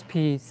composer's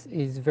piece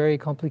is very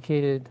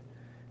complicated,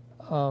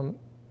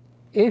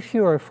 if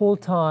you're a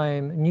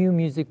full-time new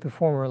music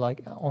performer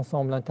like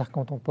Ensemble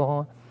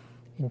Intercontemporain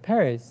in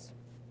Paris,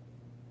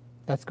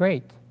 that's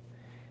great.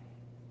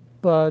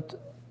 But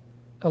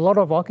a lot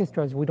of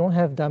orchestras, we don't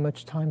have that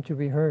much time to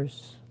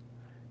rehearse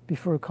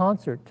before a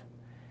concert.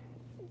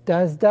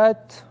 Does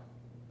that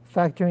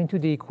factor into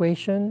the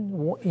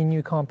equation in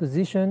your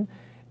composition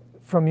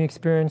from your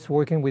experience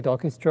working with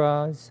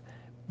orchestras,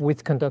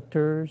 with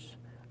conductors,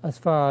 as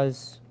far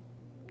as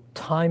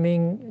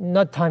timing,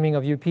 not timing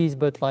of your piece,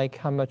 but like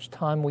how much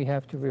time we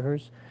have to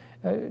rehearse,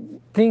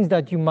 things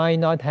that you might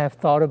not have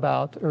thought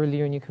about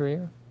earlier in your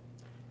career?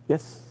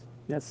 Yes.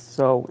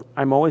 So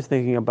I'm always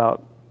thinking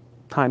about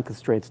time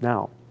constraints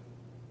now,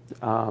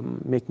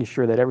 making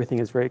sure that everything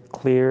is very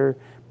clear,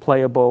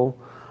 playable,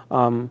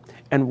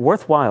 and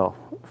worthwhile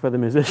for the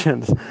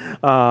musicians.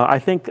 I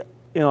think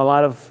a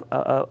lot of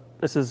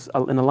this is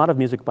in a lot of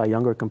music by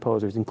younger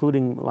composers,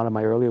 including a lot of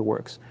my earlier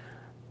works.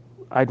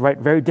 I'd write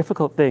very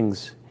difficult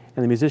things,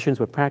 and the musicians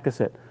would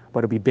practice it, but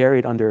it'd be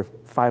buried under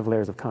 5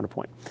 layers of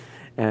counterpoint,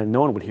 and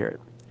no one would hear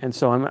it. And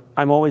so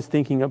I'm always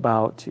thinking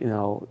about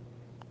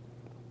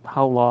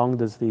how long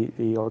does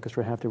the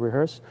orchestra have to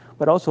rehearse,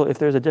 but also if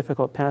there's a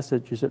difficult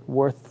passage, is it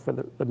worth for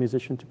the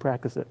musician to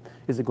practice it?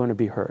 Is it going to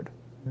be heard?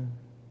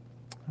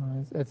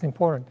 It's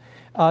important.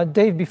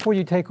 Dave, before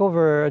you take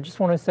over, I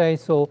just want to say,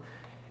 so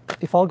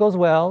if all goes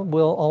well,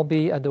 we'll all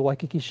be at the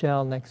Waikiki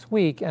Shell next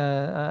week.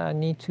 I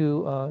need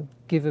to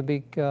give a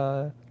big,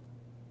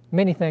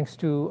 many thanks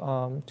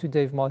to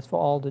Dave Moss for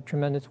all the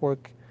tremendous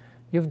work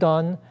you've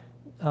done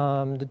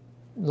the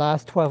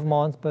last 12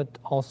 months, but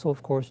also,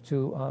 of course,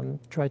 to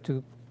try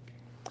to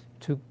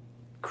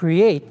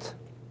create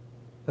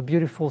a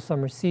beautiful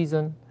summer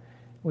season,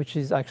 which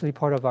is actually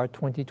part of our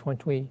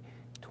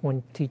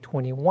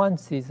 2020-2021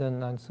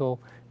 season. And so,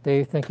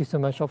 Dave, thank you so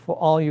much for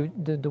all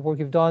the work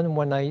you've done.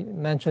 When I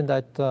mentioned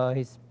that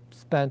he's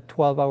spent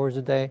 12 hours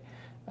a day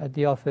at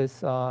the office,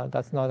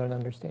 that's not an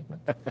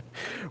understatement.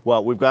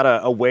 Well, we've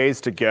got a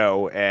ways to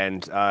go,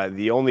 and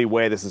the only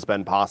way this has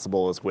been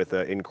possible is with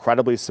an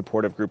incredibly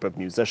supportive group of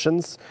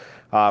musicians,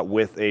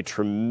 with a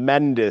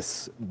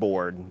tremendous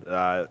board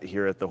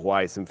here at the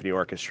Hawaii Symphony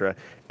Orchestra,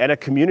 and a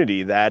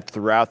community that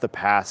throughout the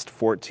past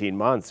 14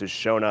 months has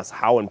shown us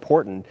how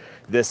important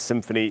this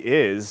symphony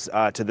is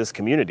to this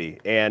community.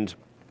 And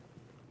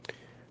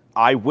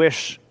I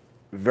wish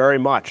very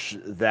much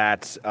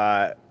that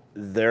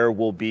there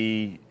will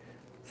be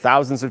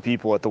thousands of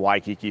people at the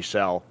Waikiki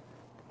Shell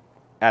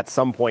at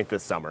some point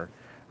this summer.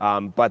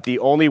 But the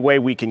only way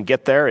we can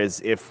get there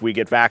is if we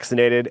get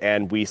vaccinated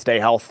and we stay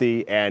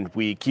healthy and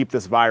we keep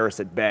this virus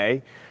at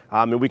bay.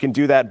 And we can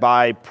do that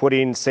by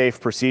putting safe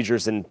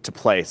procedures into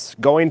place.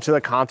 Going to the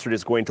concert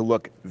is going to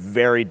look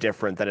very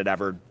different than it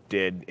ever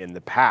did in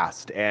the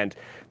past. And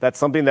that's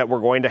something that we're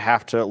going to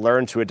have to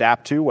learn to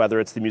adapt to, whether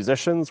it's the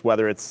musicians,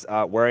 whether it's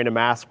wearing a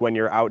mask when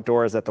you're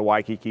outdoors at the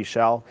Waikiki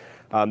Shell.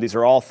 These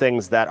are all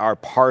things that are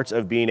part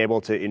of being able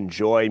to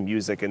enjoy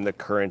music in the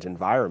current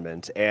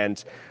environment.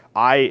 And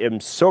I am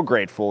so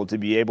grateful to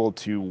be able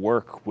to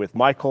work with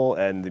Michael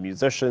and the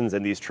musicians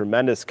and these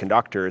tremendous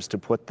conductors to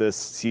put this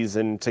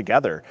season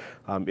together.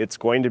 It's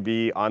going to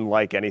be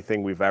unlike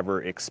anything we've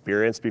ever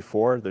experienced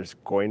before. There's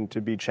going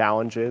to be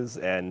challenges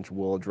and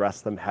we'll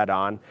address them head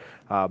on.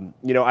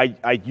 You know,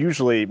 I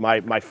usually,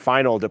 my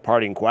final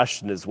departing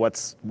question is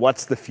what's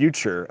the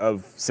future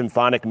of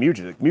symphonic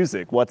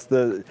music? What's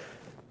the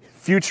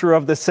future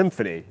of the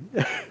symphony?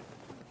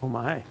 Oh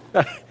my.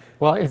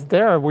 Well, it's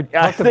there. We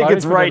I talked think about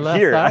it's it for right the last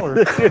here. hour.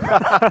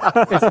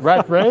 It's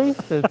rat race.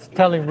 It's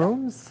telling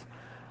rooms.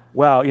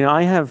 Well, you know,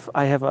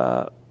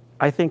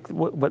 I think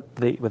with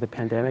the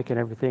pandemic and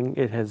everything,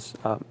 it has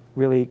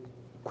really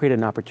created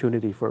an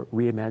opportunity for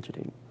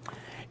reimagining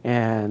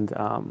and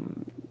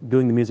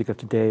doing the music of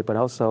today. But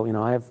also, you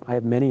know, I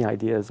have many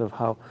ideas of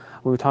how,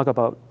 when we talk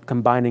about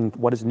combining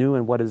what is new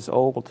and what is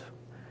old,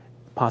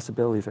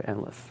 possibilities are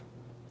endless.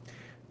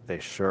 They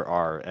sure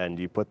are. And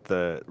you put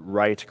the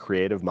right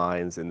creative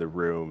minds in the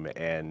room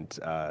and,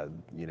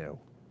 you know,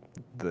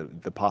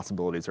 the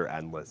possibilities are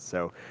endless.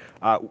 So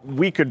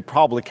we could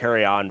probably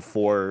carry on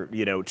for,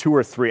 you know, 2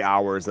 or 3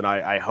 hours, and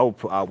I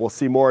hope we'll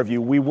see more of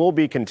you. We will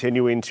be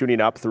continuing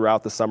tuning up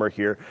throughout the summer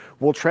here.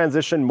 We'll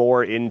transition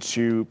more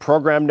into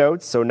program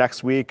notes. So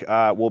next week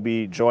we'll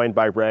be joined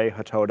by Ray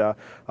Hatoda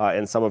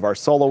and some of our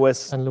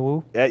soloists. And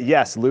Lou?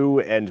 Yes, Lou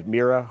and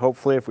Mira,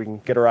 hopefully, if we can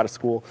get her out of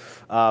school.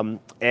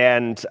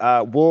 And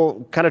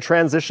we'll kind of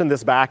transition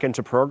this back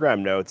into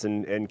program notes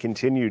and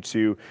continue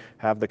to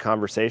have the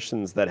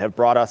conversations that have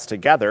brought us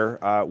together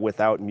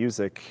without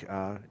music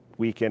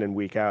week in and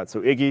week out.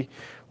 So Iggy,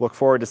 look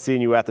forward to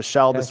seeing you at the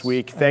Shell this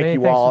week. Thank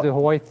you all. Thanks to the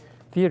Hawaii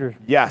Theater.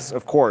 Yes,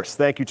 of course.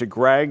 Thank you to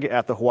Greg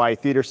at the Hawaii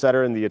Theater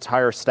Center and the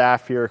entire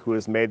staff here who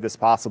has made this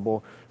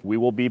possible. We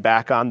will be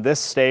back on this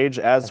stage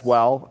as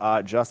well,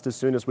 just as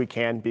soon as we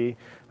can be.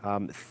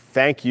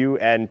 Thank you,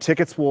 and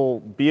tickets will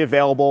be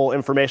available,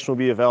 information will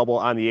be available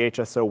on the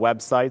HSO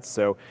website,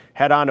 so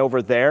head on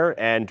over there,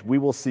 and we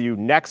will see you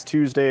next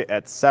Tuesday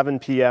at 7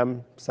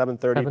 p.m.,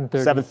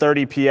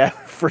 7:30 p.m.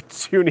 for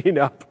tuning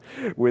up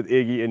with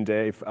Iggy and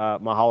Dave.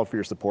 Mahalo for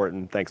your support,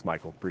 and thanks,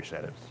 Michael.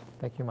 Appreciate it.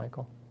 Thank you,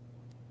 Michael.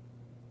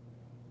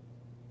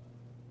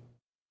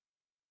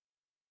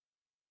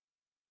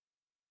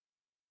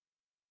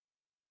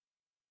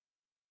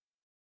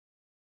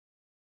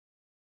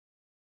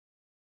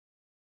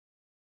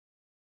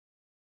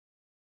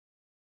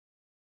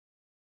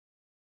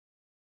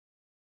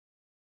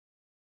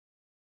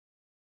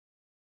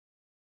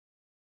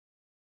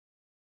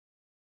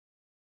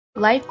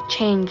 Life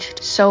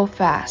changed so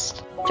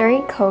fast.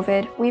 During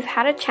COVID, we've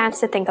had a chance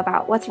to think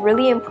about what's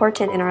really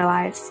important in our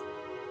lives.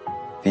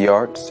 The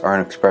arts are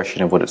an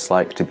expression of what it's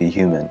like to be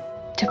human.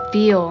 To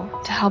feel,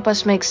 to help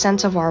us make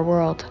sense of our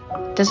world.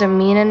 Does it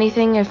mean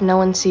anything if no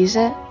one sees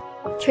it?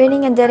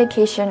 Training and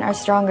dedication are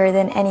stronger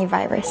than any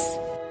virus.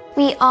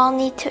 We all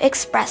need to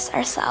express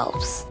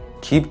ourselves.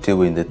 Keep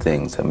doing the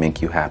things that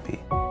make you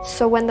happy.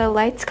 So when the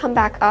lights come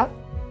back up,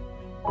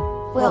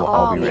 We'll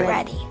all be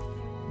ready.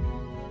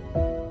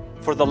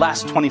 For the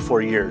last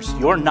 24 years,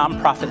 your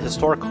nonprofit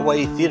Historic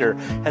Hawaii Theater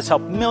has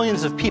helped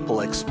millions of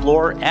people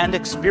explore and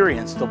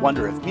experience the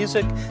wonder of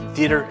music,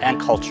 theater, and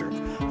culture.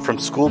 From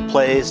school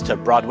plays to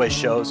Broadway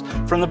shows,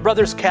 from the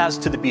Brothers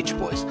Kaz to the Beach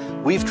Boys,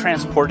 we've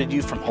transported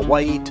you from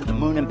Hawaii to the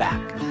moon and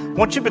back.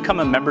 Won't you become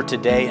a member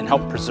today and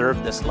help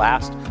preserve this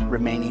last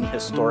remaining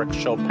historic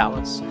show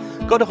palace?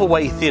 Go to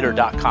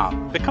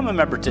hawaiitheater.com. Become a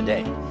member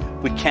today.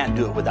 We can't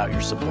do it without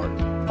your support.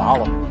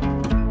 Mahalo.